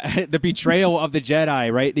 Scarred. Yeah, the betrayal of the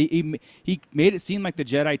Jedi. Right, he made it seem like the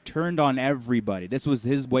Jedi turned on everybody. This was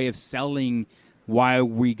his way of selling why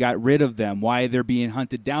we got rid of them, why they're being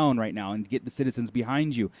hunted down right now, and get the citizens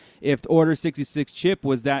behind you. If Order 66 chip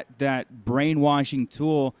was that brainwashing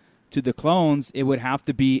tool to the clones, it would have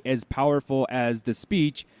to be as powerful as the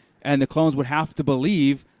speech, and the clones would have to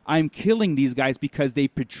believe I'm killing these guys because they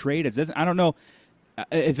betrayed us. I don't know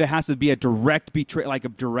if it has to be a direct betray, like a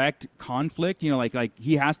direct conflict, like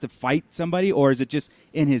he has to fight somebody, or is it just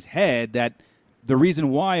in his head that the reason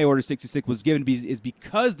why Order 66 was given is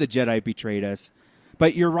because the Jedi betrayed us.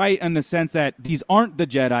 But you're right in the sense that these aren't the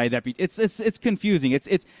Jedi that it's confusing. It's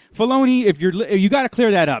Filoni. If you got to clear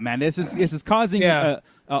that up, man. This is causing a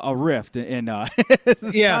rift in our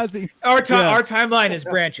timeline is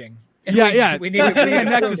branching. We need a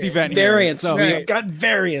Nexus event. Variants. So we've got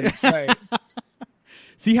variants. Right.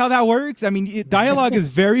 See how that works? I mean, dialogue is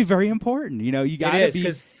very, very important. You got to be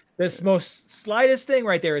because this most slightest thing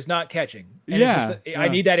right there is not catching. And I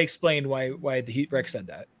need that explained why Rex said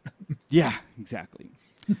that. Yeah, exactly.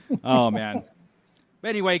 Oh man. But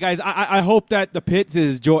anyway, guys, I hope that the pits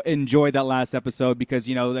enjoyed that last episode, because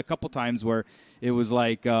a couple times where it was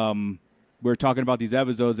like we're talking about these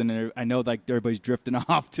episodes, and I know like everybody's drifting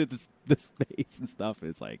off to the space and stuff.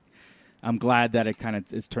 It's like I'm glad that it kind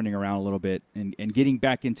of is turning around a little bit and getting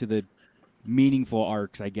back into the meaningful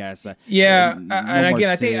arcs, I guess. Yeah, and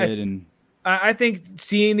again, I think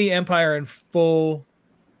seeing the Empire in full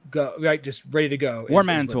go, like just ready to go. War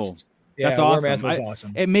Mantle. That's awesome. War Mantle's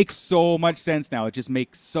awesome. It makes so much sense now. It just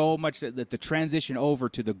makes so much that the transition over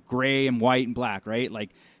to the gray and white and black, right?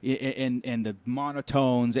 Like, and the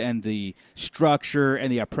monotones and the structure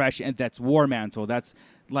and the oppression. And that's War Mantle. That's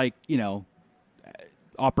like,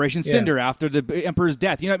 Operation Cinder after the Emperor's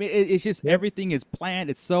death. It's just everything is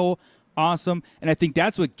planned. It's so awesome. And I think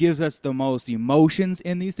that's what gives us the most emotions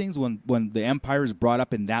in these things when the Empire is brought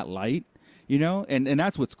up in that light, and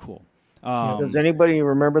that's what's cool. Does anybody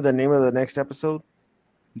remember the name of the next episode?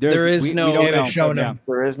 There is no.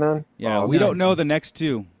 There is none. Yeah, we don't know the next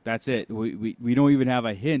two. That's it. We don't even have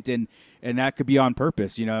a hint, and that could be on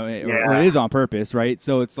purpose. Or it is on purpose, right?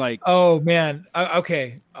 So it's like, oh man,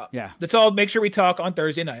 okay, let's all make sure we talk on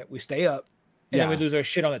Thursday night. We stay up, and then we lose our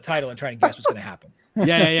shit on the title and try and guess what's going to happen.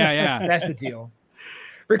 Yeah. That's the deal.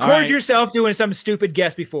 Record yourself doing some stupid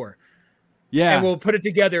guess before. Yeah, and we'll put it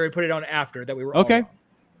together and put it on after that we were okay.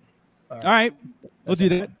 All right. We'll do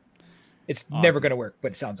that. It's never going to work,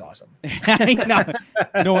 but it sounds awesome.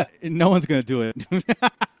 No one's going to do it.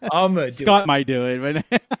 I'm going to do it. Scott might do it.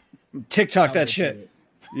 But TikTok that shit.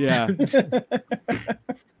 Yeah.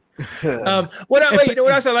 What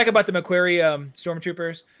else I like about the McQuarrie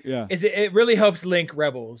stormtroopers is it really helps link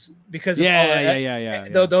Rebels because of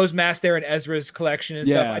all those masks there in Ezra's collection and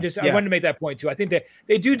stuff. I wanted to make that point too. I think that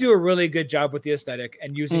they do a really good job with the aesthetic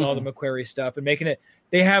and using all the McQuarrie stuff and making it.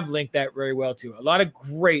 They have linked that very well too. A lot of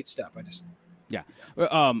great stuff.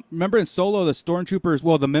 Remember in Solo, the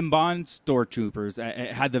stormtroopers, the Mimban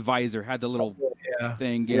stormtroopers had the visor, had the little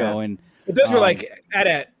thing, and. But those were like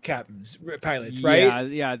AT-AT captains, pilots, right?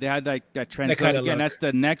 Yeah, they had like that translation. Again, that's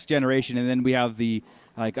the next generation, and then we have the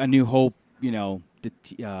A New Hope.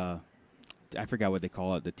 I forgot what they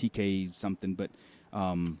call it, the TK something, but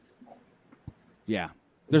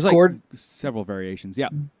there's like several variations. Yeah,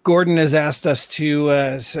 Gordon has asked us to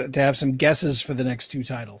have some guesses for the next two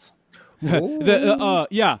titles. The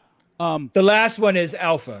last one is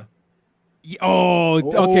Alpha.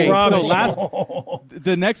 Okay. So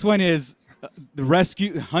the next one is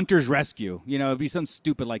the Hunter's Rescue. It'd be something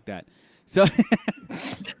stupid like that. So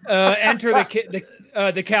enter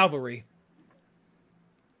the cavalry.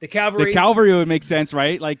 The cavalry would make sense,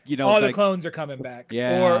 right? Like all the clones are coming back.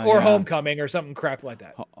 Or Homecoming or something crap like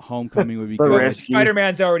that. Homecoming would be good.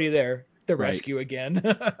 Spider-Man's already there. The rescue again.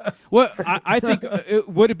 Well, I think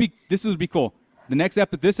this would be cool. The next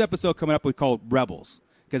this episode coming up we call Rebels.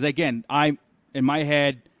 Because again, I'm in my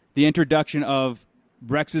head the introduction of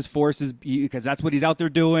Rex's forces, because that's what he's out there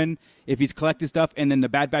doing. If he's collecting stuff, and then the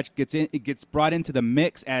Bad Batch gets brought into the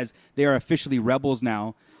mix as they are officially rebels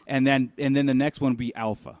now, and then the next one would be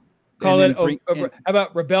Alpha. Call it how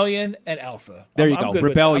about Rebellion and Alpha? There you go,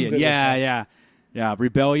 Rebellion. Yeah.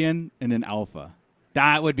 Rebellion and then Alpha.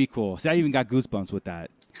 That would be cool. See, I even got goosebumps with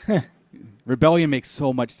that. Rebellion makes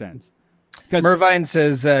so much sense. Mervine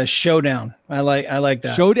says Showdown. I like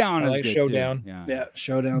that. Showdown is good. Showdown. Yeah,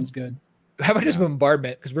 Showdown's good. How about just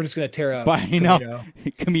Bombardment? Because we're just going to tear up.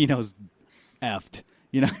 Kamino's effed.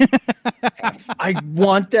 I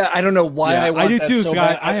want that. I don't know why I want that. I do too, so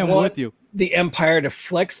Scott. I am with you. The Empire to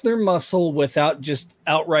flex their muscle without just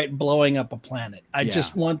outright blowing up a planet. I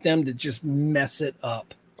just want them to just mess it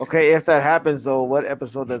up. Okay, if that happens, though, what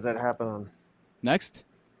episode does that happen on? Next?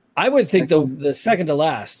 I would think the second to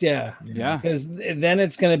last, yeah. Because then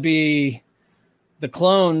it's going to be the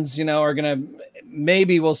clones, are going to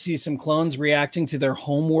maybe we'll see some clones reacting to their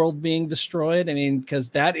home world being destroyed. I mean, because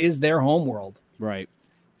that is their home world. Right.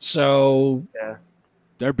 So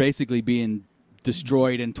they're basically being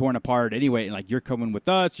destroyed and torn apart anyway. Like, you're coming with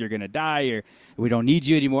us, you're going to die, or we don't need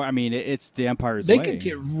you anymore. I mean, it's the Empire's way. They could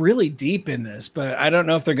get really deep in this, but I don't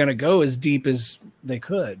know if they're going to go as deep as they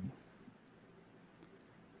could.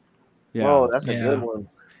 Yeah. Oh, that's a good one.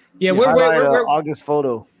 Yeah, we're August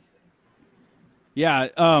photo. Yeah,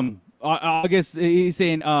 August. He's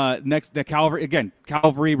saying next the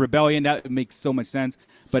Cavalry Rebellion. That makes so much sense.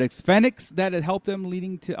 But it's Fennec that had helped them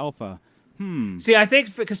leading to Alpha. See, I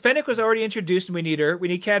think because Fennec was already introduced, and we need her. We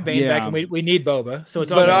need Cad Bane back, and we need Boba. So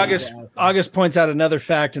it's. But August points out another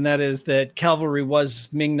fact, and that is that Cavalry was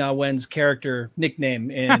Ming-Na Wen's character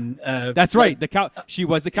nickname in. That's right. She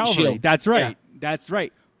was the Cavalry. Shield. That's right. Yeah. That's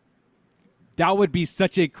right. That would be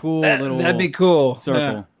such a cool little. That'd be cool.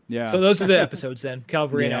 Circle. Yeah. So those are the episodes then.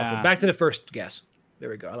 Calvary and Yeah. Alpha. Back to the first guess. There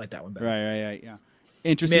we go. I like that one better. Right. Yeah.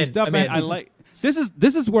 Interesting Man, stuff, man. I like this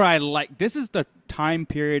is where I like. This is the time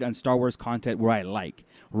period on Star Wars content where I like.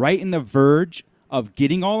 Right in the verge of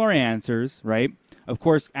getting all our answers. Right. Of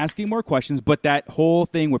course, asking more questions, but that whole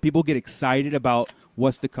thing where people get excited about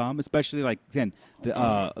what's to come, especially like again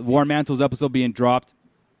the War Mantles episode being dropped,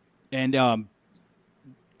 and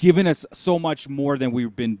giving us so much more than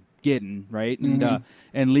we've been getting, right?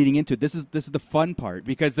 And leading into it. This is the fun part,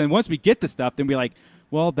 because then once we get the stuff, then we're like,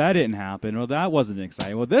 well, that didn't happen, or that wasn't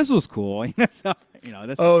exciting. Well, this was cool. So,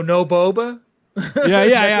 this Oh, no Boba?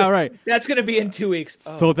 yeah, right. That's going to be in 2 weeks.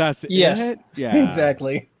 Oh. So that's Yes. it? Yeah.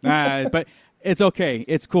 Exactly. But it's okay.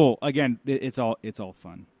 It's cool. Again, it's all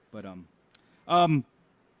fun. But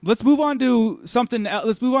let's move on to something else.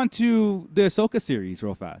 Let's move on to the Ahsoka series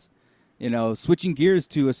real fast. Switching gears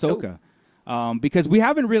to Ahsoka. Because we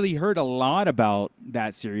haven't really heard a lot about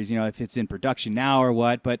that series, if it's in production now or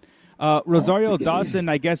what. But Rosario Dawson,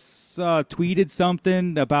 I guess, tweeted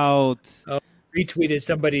something about... retweeted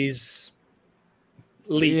somebody's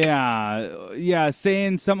leak. Yeah,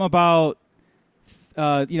 saying something about,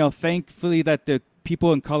 thankfully that the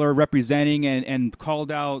people in color are representing and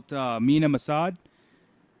called out Mina Masood,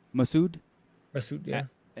 yeah.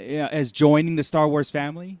 As joining the Star Wars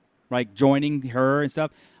family, like joining her and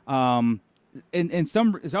stuff. And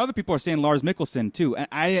some other people are saying Lars Mikkelsen too. And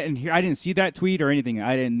I didn't see that tweet or anything.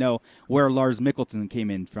 I didn't know where Lars Mikkelsen came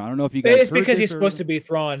in from. I don't know if you guys. It's because he's supposed to be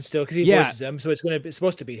Thrawn still, because he voices him, so it's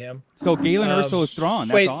supposed to be him. So Galen Erso is Thrawn.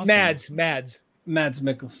 That's awesome. Mads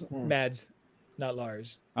Mikkelsen. Mads, not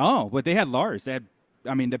Lars. Oh, but they had Lars. The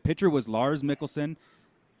picture was Lars Mikkelsen.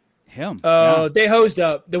 Him. Oh, they hosed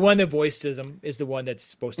up. The one that voiced him is the one that's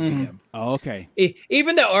supposed to be him. Oh, okay.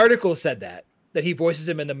 Even the article said that he voices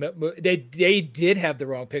him in the. They did have the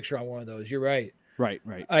wrong picture on one of those. You're right. Right.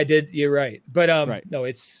 I did. You're right. But right. No,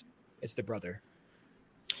 it's the brother.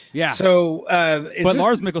 Yeah. So, but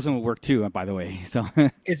Lars Mikkelsen will work too, by the way. So,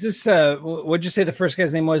 is this? What'd you say the first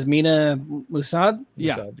guy's name was? Mina Masood?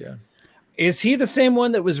 Yeah. Masood, yeah. Is he the same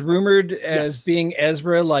one that was rumored as being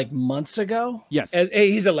Ezra like months ago? Yes.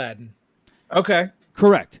 He's Aladdin. Okay.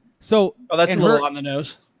 Correct. So, that's a little on the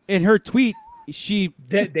nose. In her tweet,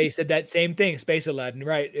 they said that same thing, Space Aladdin,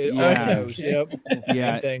 right? On the nose. Yep.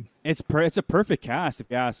 Yeah. Same thing. It's a perfect cast, if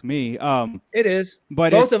you ask me. It is.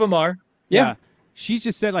 But both of them are. Yeah. She's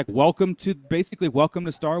just said, like, welcome to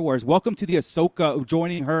Star Wars. Welcome to the Ahsoka,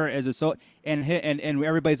 joining her as Ahsoka, and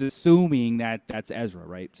everybody's assuming that that's Ezra,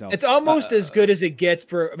 right? So it's almost as good as it gets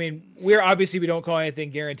for. We don't call anything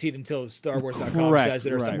guaranteed until StarWars.com says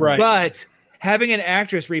it or something. Right. But having an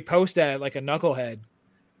actress repost that like a knucklehead,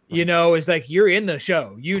 is like you're in the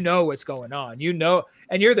show. You know what's going on.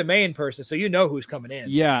 And you're the main person, so you know who's coming in.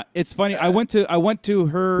 Yeah, it's funny. I went to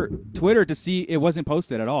her Twitter to see it wasn't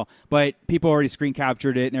posted at all, but people already screen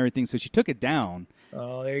captured it and everything, so she took it down.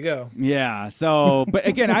 Oh, there you go. Yeah. So, but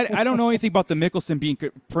again, I don't know anything about the Mikkelsen being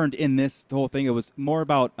confirmed in this whole thing. It was more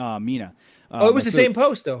about Mina. It was the same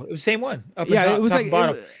post though. It was the same one. Up and top, it was top like and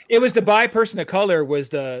bottom. It was the bi person of color was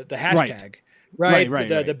the hashtag, right?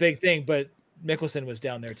 The big thing, but Mikkelsen was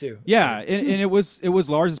down there too. Yeah, and it was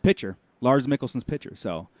Lars Mikkelsen's picture.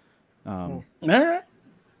 So, all right.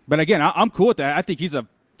 But again, I'm cool with that. I think he's a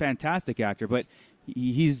fantastic actor, but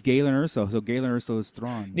he's Galen Erso, so Galen Erso is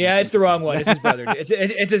Thrawn. Yeah, it's the wrong one. It's his brother.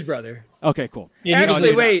 It's his brother. Okay, cool.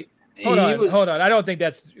 Actually, wait. Hold on. I don't think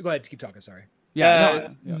that's. Go ahead. Keep talking. Sorry. Yeah,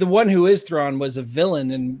 the one who is Thrawn was a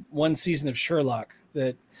villain in one season of Sherlock.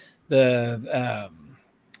 That the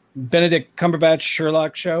Benedict Cumberbatch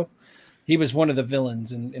Sherlock show. He was one of the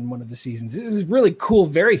villains in one of the seasons. This is really cool,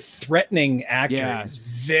 very threatening actor. Yeah.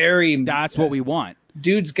 That's what we want.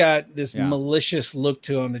 Dude's got this malicious look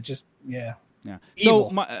to him that just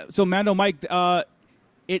evil. So Mando Mike,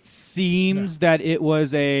 it seems that it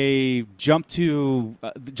was a jump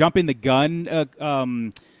in the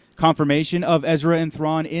gun confirmation of Ezra and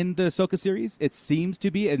Thrawn in the Ahsoka series. It seems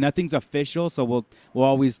to be, and nothing's official, so we'll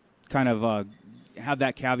always kind of have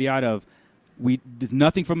that caveat of there's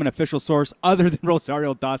nothing from an official source other than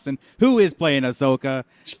Rosario Dawson, who is playing Ahsoka.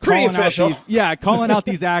 It's pretty official. Calling out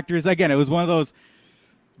these actors. Again, it was one of those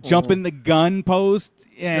jump in the gun post,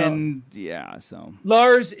 and so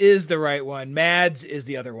Lars is the right one. Mads is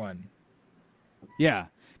the other one. Yeah,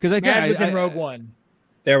 because again, Mads was in Rogue One.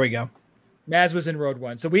 There we go. Mads was in Rogue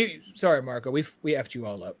One. So sorry, Marco, we effed you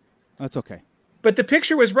all up. That's okay. But the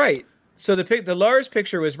picture was right. So the Lars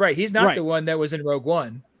picture was right. He's not the one that was in Rogue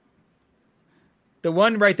One. The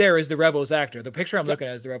one right there is the Rebels actor. The picture I'm looking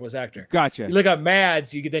at is the Rebels actor. Gotcha. You look up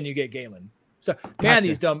Mads, then you get Galen. So, man,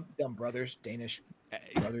 these dumb brothers, Danish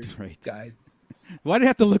brothers, guys. Why do they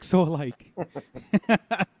have to look so alike?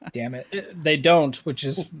 Damn it. They don't, which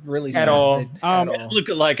is really sad. At all. They don't look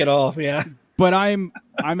alike at all. Yeah. But I'm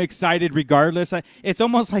excited regardless. It's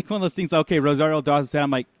almost like one of those things. Okay, Rosario Dawson said,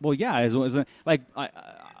 I'm like, well, yeah,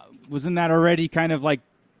 wasn't that already kind of like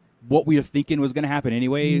what we were thinking was going to happen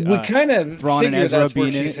anyway? We kind of Thrawn and Ezra that's where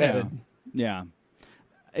being in she's it. headed. Yeah.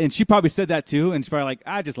 And she probably said that too, and she's probably like,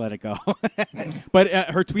 I just let it go. But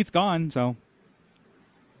her tweet's gone, so.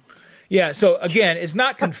 Yeah, so again, it's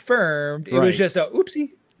not confirmed. It was just a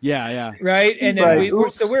oopsie. Yeah. Right? And then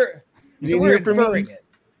we're inferring me? it.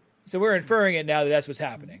 So we're inferring it now that that's what's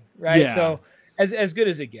happening, right? Yeah. So as good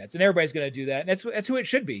as it gets, and everybody's going to do that, and that's who it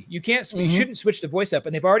should be. You shouldn't switch the voice up,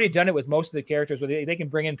 and they've already done it with most of the characters, where they can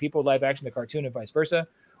bring in people live action to cartoon and vice versa.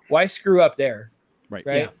 Why screw up there? Right.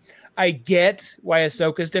 Yeah. I get why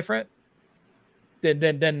Ahsoka's different than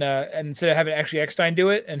instead of having actually Eckstein do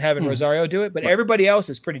it and having Rosario do it, but everybody else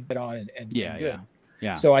is pretty dead on and good.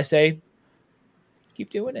 Yeah. So I say, keep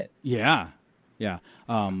doing it. Yeah.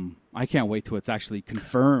 I can't wait till it's actually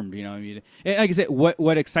confirmed. You know, I mean, like I said,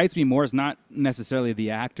 what excites me more is not necessarily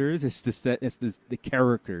the actors; it's the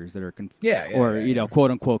characters that are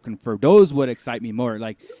quote unquote confirmed. Those would excite me more.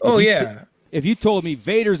 Like, if you told me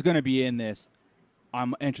Vader's going to be in this,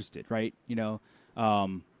 I'm interested, right? You know,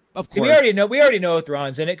 of course. We already know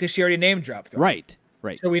Thrawn's in it because she already name dropped Thrawn.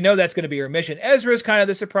 Right. So we know that's going to be her mission. Ezra's kind of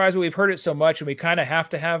the surprise, but we've heard it so much, and we kind of have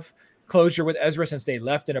to have closure with Ezra since they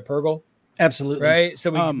left in a Purgle. Absolutely. Right.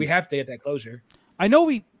 So we have to get that closure. I know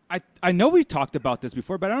we talked about this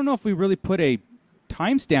before, but I don't know if we really put a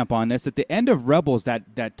timestamp on this. At the end of Rebels,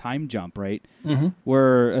 that time jump, right? Mm-hmm.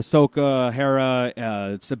 Where Ahsoka,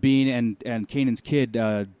 Hera, Sabine, and Kanan's kid,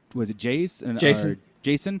 was it Jason?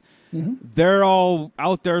 Mm-hmm. They're all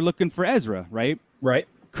out there looking for Ezra, right? Right.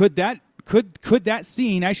 Could that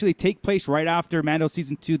scene actually take place right after Mando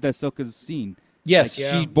season 2, the Ahsoka's scene? Yes.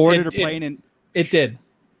 Like she boarded her plane and it did.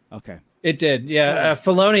 Okay. It did. Yeah.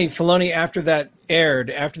 Filoni after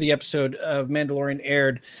the episode of Mandalorian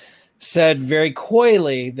aired, said very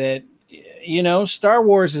coyly that, Star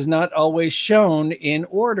Wars is not always shown in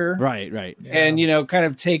order. Right. Yeah. And, kind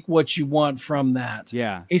of take what you want from that.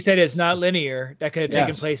 Yeah. He said it's not linear. That could have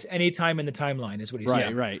taken place any time in the timeline is what he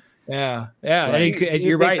said. Right. Yeah. Right.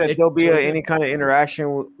 You're right. That there'll be any kind of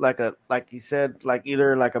interaction, like you said, like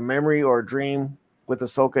either like a memory or a dream with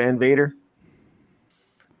Ahsoka and Vader?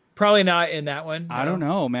 Probably not in that one. I don't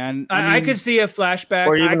know, man. I could see a flashback.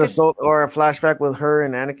 Or even a flashback with her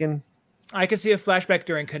and Anakin. I could see a flashback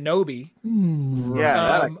during Kenobi.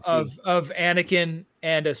 Of Anakin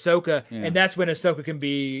and Ahsoka, and that's when Ahsoka can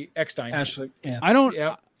be Eckstein. Actually,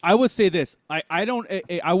 yeah. I would say this. I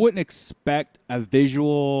wouldn't expect a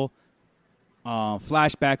visual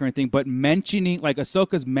flashback or anything, but mentioning like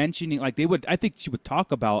Ahsoka's mentioning like I think she would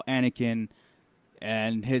talk about Anakin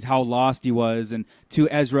and how lost he was, and to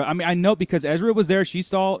Ezra. I mean, I know because Ezra was there. He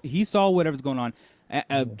saw whatever's going on.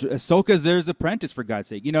 Ahsoka's there's apprentice, for God's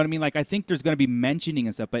sake. You know what I mean? Like, I think there's going to be mentioning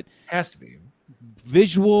and stuff, but has to be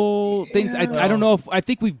visual things. I don't know if I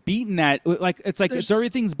think we've beaten that. Like, it's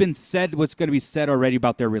everything's been said. What's going to be said already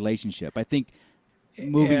about their relationship? I think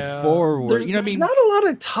moving forward, there's not a lot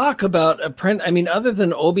of talk about apprentice. I mean, other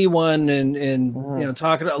than Obi-Wan and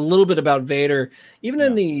talking a little bit about Vader, even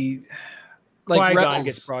in the. Qui-Gon Rebels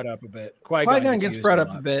gets brought up a bit. Qui-Gon gets brought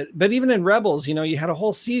up a bit. But even in Rebels, you had a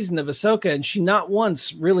whole season of Ahsoka, and she not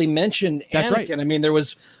once really mentioned Anakin. That's right. I mean, there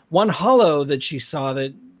was one holo that she saw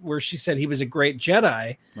where she said he was a great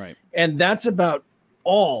Jedi. Right. And that's about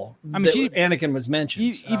all Anakin was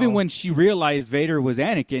mentioned. Even when she realized Vader was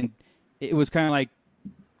Anakin, it was kind of like,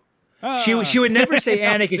 she would never say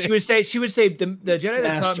Anakin. She would say the Jedi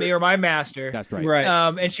that taught me or my master. That's right. Right.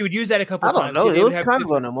 And she would use that a couple of times. I don't know. It was kind of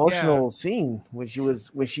an emotional scene when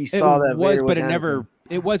she saw that.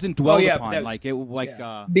 It wasn't dwelled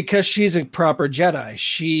upon. Because she's a proper Jedi.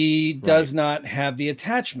 She does not have the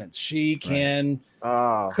attachments. She can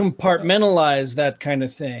compartmentalize that kind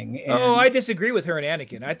of thing. And I disagree with her and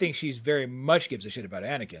Anakin. I think she's very much gives a shit about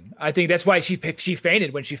Anakin. I think that's why she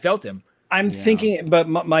fainted when she felt him. I'm thinking, but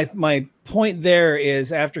my point there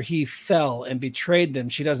is after he fell and betrayed them,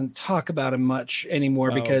 she doesn't talk about him much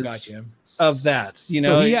anymore because of that.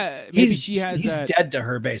 So he's dead to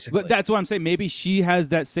her, basically. But that's what I'm saying. Maybe she has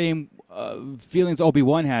that same feelings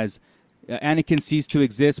Obi-Wan has. Anakin ceased to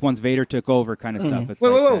exist once Vader took over, kind of stuff.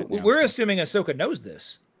 Wait. We're assuming Ahsoka knows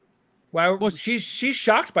this. She's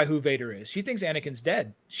shocked by who Vader is. She thinks Anakin's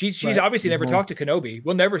dead. She's obviously never talked to Kenobi.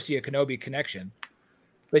 We'll never see a Kenobi connection.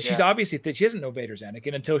 But she's obviously she doesn't know Vader's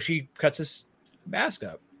Anakin until she cuts his mask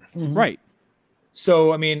up. Mm-hmm. Right.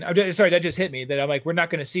 So I mean, sorry, that just hit me. That I'm like, we're not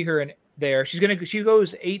going to see her in there. She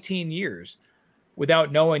goes 18 years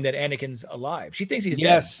without knowing that Anakin's alive. She thinks he's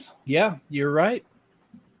dead. Yeah, you're right.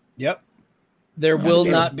 Yep. There will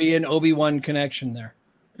not be an Obi-Wan connection there.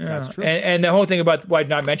 Yeah. That's true. And the whole thing about why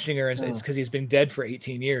not mentioning her is because he's been dead for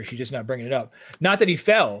 18 years. She's just not bringing it up. Not that he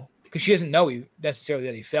fell, because she doesn't know necessarily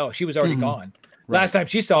that he fell. She was already gone. Right. Last time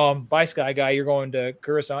she saw him, bye, Sky Guy, you're going to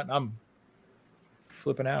Coruscant. I'm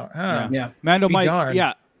flipping out. Huh. Yeah. Mando Mike,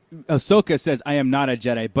 Ahsoka says, I am not a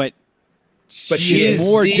Jedi, but she is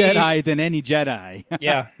more Jedi than any Jedi.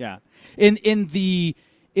 Yeah. Yeah. In the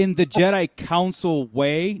Jedi Council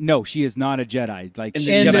way, no, she is not a Jedi. Like in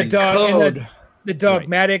the Jedi code. The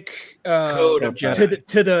dogmatic code of Jedi.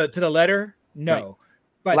 to the letter, no.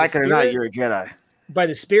 Right. Like it or not, you're a Jedi. By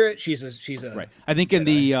the spirit, she's a right. I think in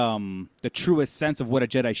the truest sense of what a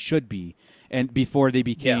Jedi should be, and before they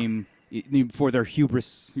became before their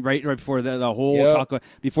hubris, right before the whole talk,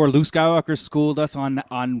 before Luke Skywalker schooled us on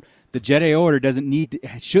the Jedi Order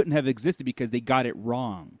shouldn't have existed because they got it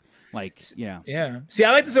wrong. Like yeah. See,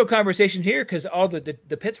 I like this whole conversation here because all the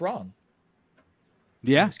pit's wrong.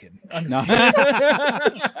 Yeah. I'm just kidding. No.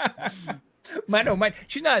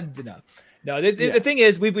 She's not. No. The thing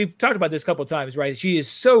is, we've talked about this a couple of times, right? She is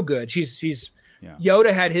so good. She's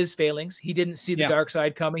Yoda had his failings. He didn't see the dark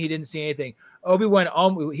side coming. He didn't see anything.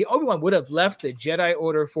 Obi-Wan would have left the Jedi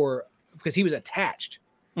Order because he was attached.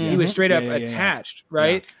 Mm-hmm. He was straight up attached,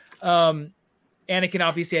 right? Yeah. Anakin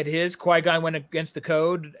obviously had his. Qui-Gon went against the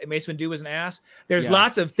code. Mace Windu was an ass. There's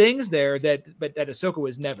lots of things there that Ahsoka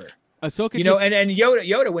was never. Ahsoka, and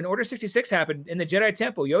Yoda, when Order 66 happened in the Jedi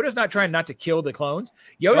Temple, Yoda's not trying not to kill the clones.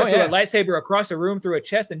 Yoda threw a lightsaber across the room through a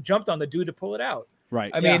chest and jumped on the dude to pull it out. Right.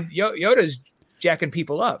 I mean, Yoda's jacking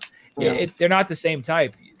people up. Yeah. They're not the same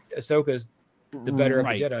type. Ahsoka's the better of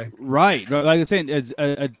the Jedi. Right. Like I was saying,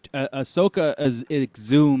 Ahsoka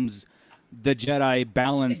exhumes the Jedi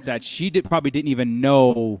balance that she probably didn't even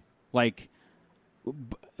know. Like,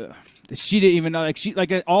 she didn't even know.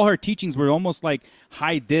 Like all her teachings were almost like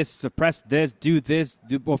hide this, suppress this, do this,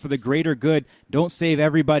 for the greater good. Don't save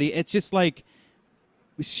everybody. It's just like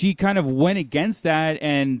she kind of went against that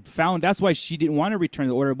and found that's why she didn't want to return to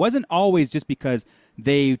the Order. It wasn't always just because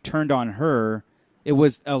they turned on her. It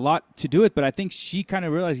was a lot to do it, but I think she kind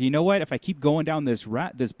of realized, you know what? If I keep going down this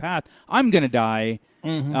path, I'm gonna die,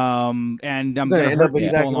 and I'm gonna end up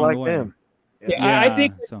exactly like them. Yeah, I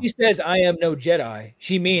think when she says "I am no Jedi,"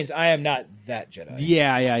 she means I am not that Jedi.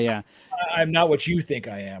 Yeah. I'm not what you think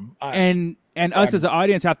I am. And us as an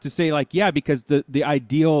audience have to say, like, because the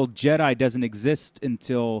ideal Jedi doesn't exist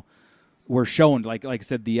until we're shown, like I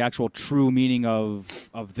said, the actual true meaning of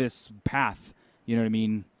this path. You know what I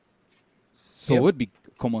mean? So it would be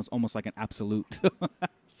almost like an absolute.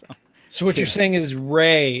 So what you're saying is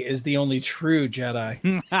Rey is the only true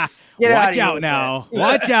Jedi. Watch out now.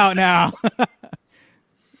 Watch out now.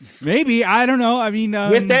 Maybe. I don't know. I mean,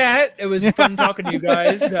 with that, it was fun talking to you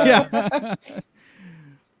guys.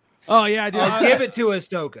 Oh, yeah, dude. I'll give it to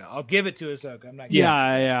Ahsoka. I'm not kidding.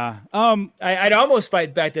 Yeah. I'd almost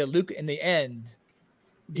fight back that Luke in the end,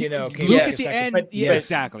 came Luke back at the end. but,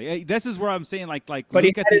 exactly. This is where I'm saying, like but Luke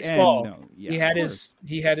he had at the his end. fall. No, He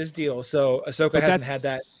had his deal. So Ahsoka hasn't had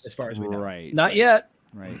that as far as we know. Right. Not yet.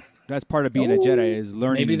 Right. That's part of being a Jedi is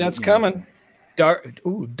learning. Maybe that's coming.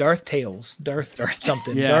 Darth Tales. Darth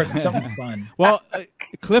something. Yeah. Darth something fun. Well,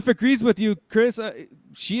 Cliff agrees with you, Chris.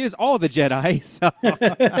 She is all the Jedi. So.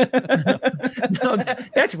 No,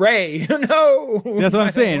 that's Rey. No. That's what I'm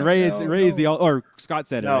saying. Rey is the or Scott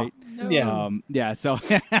said it, right? No. Yeah. So,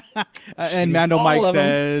 and Mando Mike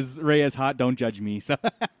says Rey is hot. Don't judge me. So,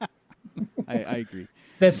 I agree.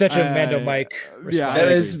 That's such a Mando Mike response. Yeah, that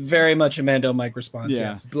is very much a Mando Mike response.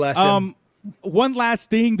 Yeah. Bless him. One last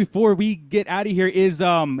thing before we get out of here is,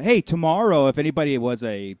 hey, tomorrow, if anybody was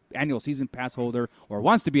a annual season pass holder or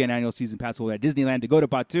wants to be an annual season pass holder at Disneyland to go to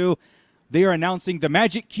Batuu, they are announcing the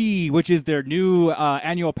Magic Key, which is their new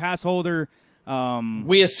annual pass holder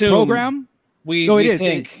we assume program. We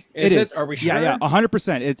think. It is. Are we sure? Yeah,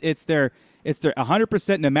 100%. It's their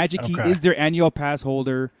 100%. And the Magic Key is their annual pass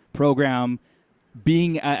holder program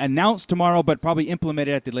being announced tomorrow, but probably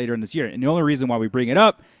implemented later in this year. And the only reason why we bring it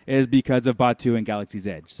up is because of Batuu and Galaxy's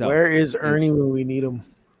Edge. So where is Ernie when we need him?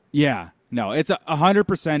 Yeah, no, it's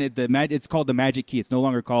 100%. It's called the Magic Key. It's no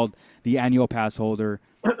longer called the annual pass holder.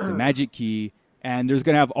 The Magic Key, and there's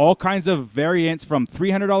going to have all kinds of variants from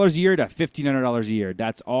 $300 a year to $1,500 a year.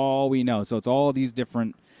 That's all we know. So it's all these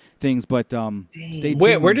different things, but stay tuned.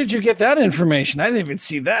 Where did you get that information? I didn't even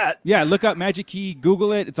see that. Yeah, look up Magic Key,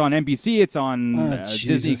 Google it. It's on NBC, it's on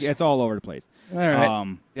Disney, it's all over the place. All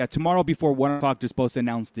right. Yeah, tomorrow before 1 o'clock, they're supposed to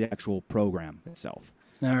announce the actual program itself.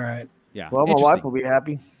 All right. Yeah. Well, my wife will be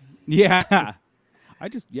happy. Yeah. I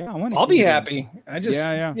want to. I'll be happy. I just,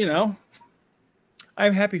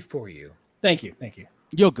 I'm happy for you. Thank you.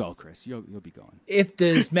 You'll go, Chris. You'll be going. If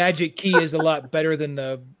this Magic Key is a lot better than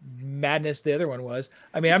the madness the other one was,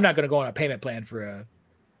 I mean, I'm not going to go on a payment plan for a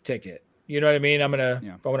ticket. You know what I mean? I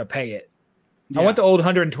want to pay it. Yeah. I want the old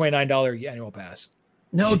 $129 annual pass.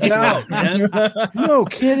 No doubt, man. No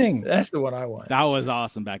kidding. That's the one I want. That was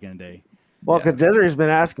awesome back in the day. Well, because Desiree's been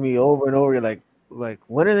asking me over and over, like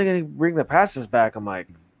when are they going to bring the passes back? I'm like,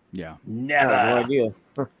 never. I have no idea.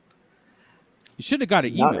 You should have got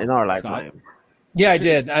an email. Not in our lifetime. Yeah, I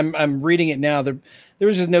did. I'm reading it now. There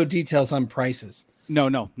was just no details on prices. No,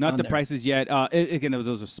 not the prices yet. Again,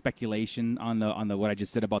 those are speculation on the what I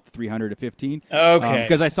just said about the 300 to 15. Okay.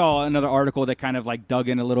 Because I saw another article that kind of like dug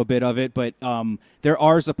in a little bit of it, but there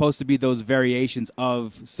are supposed to be those variations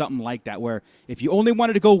of something like that, where if you only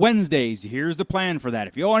wanted to go Wednesdays, here's the plan for that.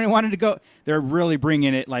 If you only wanted to go, they're really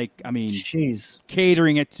bringing it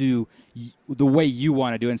catering it to the way you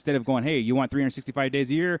want to do it, instead of going, hey, you want 365 days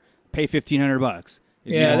a year, pay $1,500.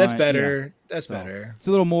 Yeah, that's better. That's better. It's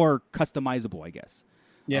a little more customizable, I guess.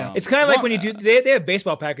 Yeah, it's kind of like when you do. They have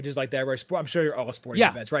baseball packages like that, where I'm sure you're all sporting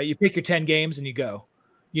events, right? You pick your 10 games and you go.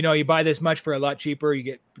 You know, you buy this much for a lot cheaper.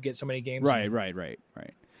 You get so many games. Right.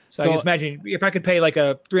 So I just imagine if I could pay like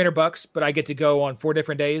a $300, but I get to go on 4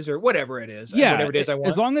 different days or whatever it is. Yeah, whatever days I want.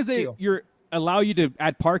 As long as you're allow you to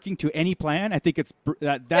add parking to any plan, I think it's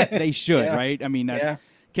that they should, right? I mean,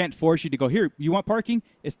 can't force you to go here. You want parking?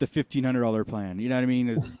 It's the $1,500 plan. You know what I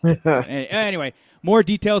mean? Anyway, more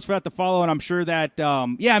details for that to follow, and I'm sure that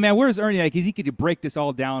man, where's Ernie? Like, he could break this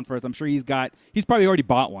all down for us. I'm sure he's probably already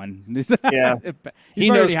bought one. Yeah, he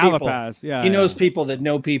knows have people. A pass. Yeah, he knows people that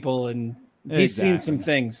know people, and he's seen some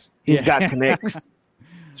things. He's got connects.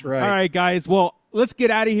 That's right. All right, guys. Well, let's get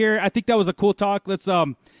out of here. I think that was a cool talk. Let's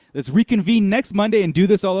reconvene next Monday and do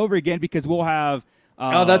this all over again, because we'll have.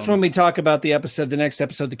 That's when we talk about the next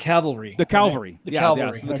episode, the Cavalry. The Cavalry. Right? The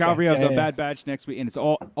Cavalry. So the Cavalry of the Bad Batch next week, and it's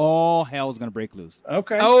all hell's going to break loose.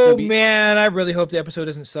 Okay. Oh, man, I really hope the episode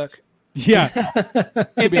doesn't suck. Yeah.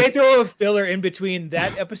 If they throw a filler in between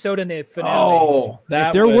that episode and the finale.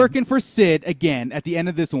 If they're working for Sid again at the end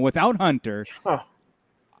of this one without Hunter,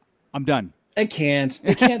 I'm done. They can't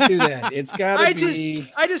do that. It's got to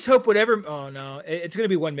be. I just hope whatever. Oh, no. It's going to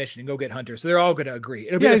be one mission and go get Hunter. So they're all going to agree.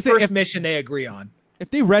 It'll be the first mission they agree on. If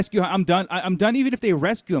they rescue him, I'm done. I'm done even if they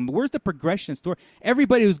rescue him. But where's the progression story?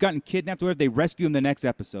 Everybody who's gotten kidnapped, where if they rescue him the next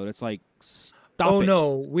episode, it's like, stop it. Oh,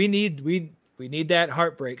 no. We need that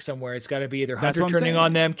heartbreak somewhere. It's got to be either Hunter turning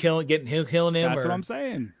on them, killing him. That's what I'm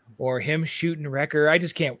saying. Or him shooting Wrecker. I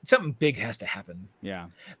just can't. Something big has to happen. Yeah.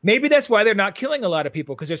 Maybe that's why they're not killing a lot of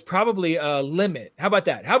people, because there's probably a limit. How about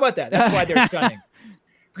that? That's why they're stunning.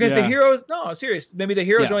 Because the heroes, no, serious. Maybe the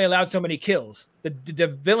heroes only allowed so many kills.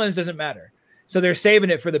 The villains doesn't matter. So they're saving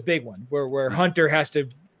it for the big one, where Hunter has to.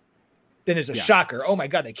 Then there's a shocker. Oh my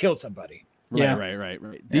God, they killed somebody. Right.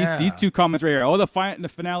 These two comments right here. Oh, the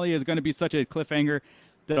finale is going to be such a cliffhanger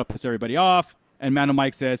that'll piss everybody off. And Mano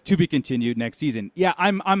Mike says, to be continued next season. Yeah,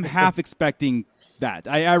 I'm half expecting that.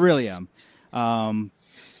 I really am. But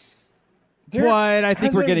I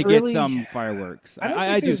think we're going to get some fireworks. I don't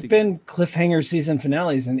think there's been cliffhanger season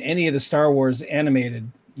finales in any of the Star Wars animated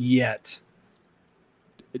yet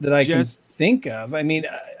that I can think of. I mean,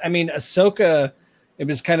 Ahsoka, it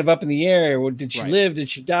was kind of up in the air. Did she live? Did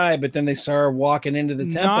she die? But then they saw her walking into the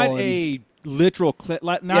temple. Not a literal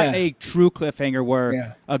a true cliffhanger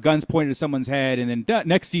where a gun's pointed to someone's head, and then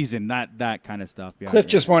next season, that kind of stuff. Yeah, Cliff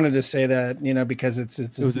just wanted to say that, because it's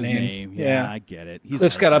his name. Yeah, I get it.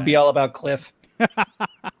 Cliff's got to be all about Cliff. All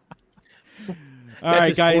right,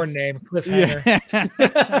 his guys. name, Cliffhanger.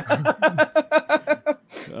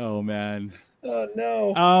 Oh man. Oh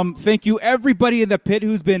no. Thank you everybody in the pit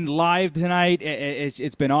who's been live tonight.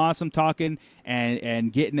 It's been awesome talking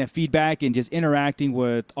and getting that feedback and just interacting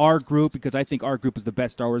with our group, because I think our group is the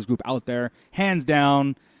best Star Wars group out there, hands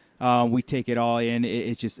down. We take it all in.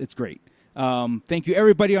 It's great. Thank you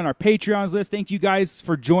everybody on our Patreons list. Thank you guys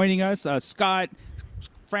for joining us. Scott,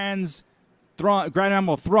 Franz, Grand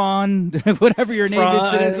Admiral Thrawn, whatever your name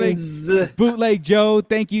is this week. Bootleg Joe.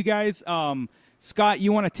 Thank you guys. Scott,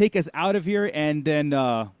 you want to take us out of here, and then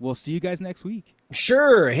we'll see you guys next week.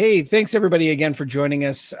 Sure. Hey, thanks everybody again for joining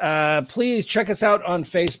us. Please check us out on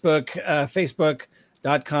Facebook,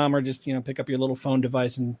 facebook.com, or just, pick up your little phone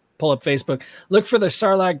device and pull up Facebook. Look for the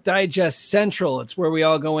Sarlacc Digest Central. It's where we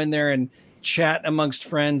all go in there and chat amongst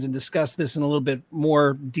friends and discuss this in a little bit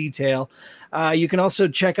more detail. You can also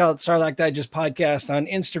check out Sarlacc Digest podcast on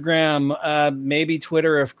Instagram, maybe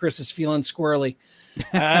Twitter if Chris is feeling squirrely.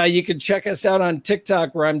 You can check us out on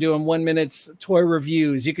TikTok where I'm doing 1 minute toy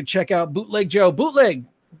reviews. You can check out Bootleg Joe. Bootleg,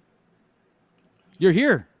 you're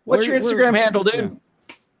here. What's your Instagram handle, dude? Yeah.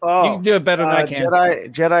 Oh, you can do it better than I can.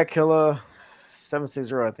 Jedi Killer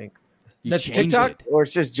 760, I think. Is that your TikTok? Or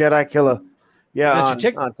it's just Jedi Killer. Yeah, on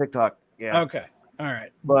TikTok. Yeah. Okay. All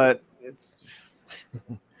right. But it's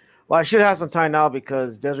well, I should have some time now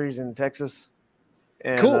because Desiree's in Texas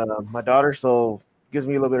and my daughter, so it gives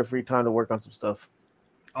me a little bit of free time to work on some stuff.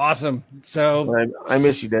 Awesome. So I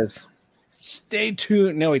miss you, Des. Stay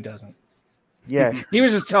tuned. No, he doesn't. Yeah. He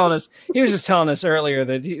was just telling us earlier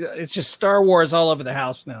that it's just Star Wars all over the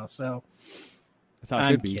house now. So that's how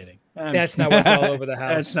it should be. Kidding. That's not what's all over the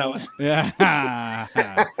house. That's not what's.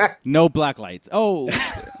 Yeah. No black lights. Oh,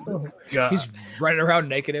 God. He's running around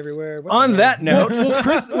naked everywhere. What On that note,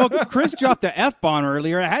 Chris dropped the F-bomb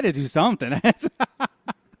earlier. I had to do something.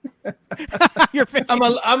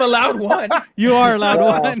 I'm allowed one. You are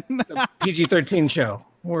allowed one. It's a PG-13 show.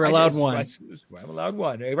 We're allowed one. I'm allowed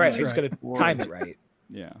one. Right. He's going to time it right.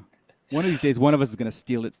 Yeah. One of these days, one of us is going to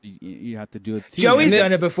steal it. You have to do it too. Joey's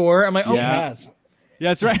done it before. I'm like, oh, Yeah. he has. Yeah,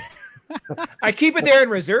 that's right. I keep it there in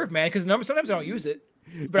reserve, man, because sometimes I don't use it,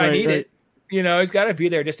 but I need it. You know, it's got to be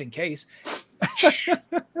there just in case.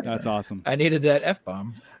 That's awesome. I needed that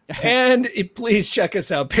F-bomb. And please check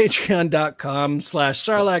us out,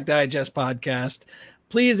 patreon.com/Sarlacc Digest podcast.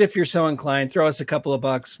 Please, if you're so inclined, throw us a couple of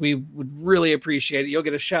bucks. We would really appreciate it. You'll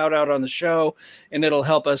get a shout out on the show, and it'll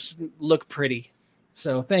help us look pretty.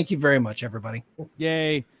 So thank you very much, everybody.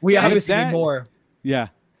 Yay. We obviously need more. Yeah.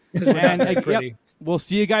 And We'll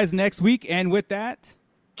see you guys next week. And with that,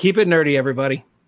 keep it nerdy, everybody.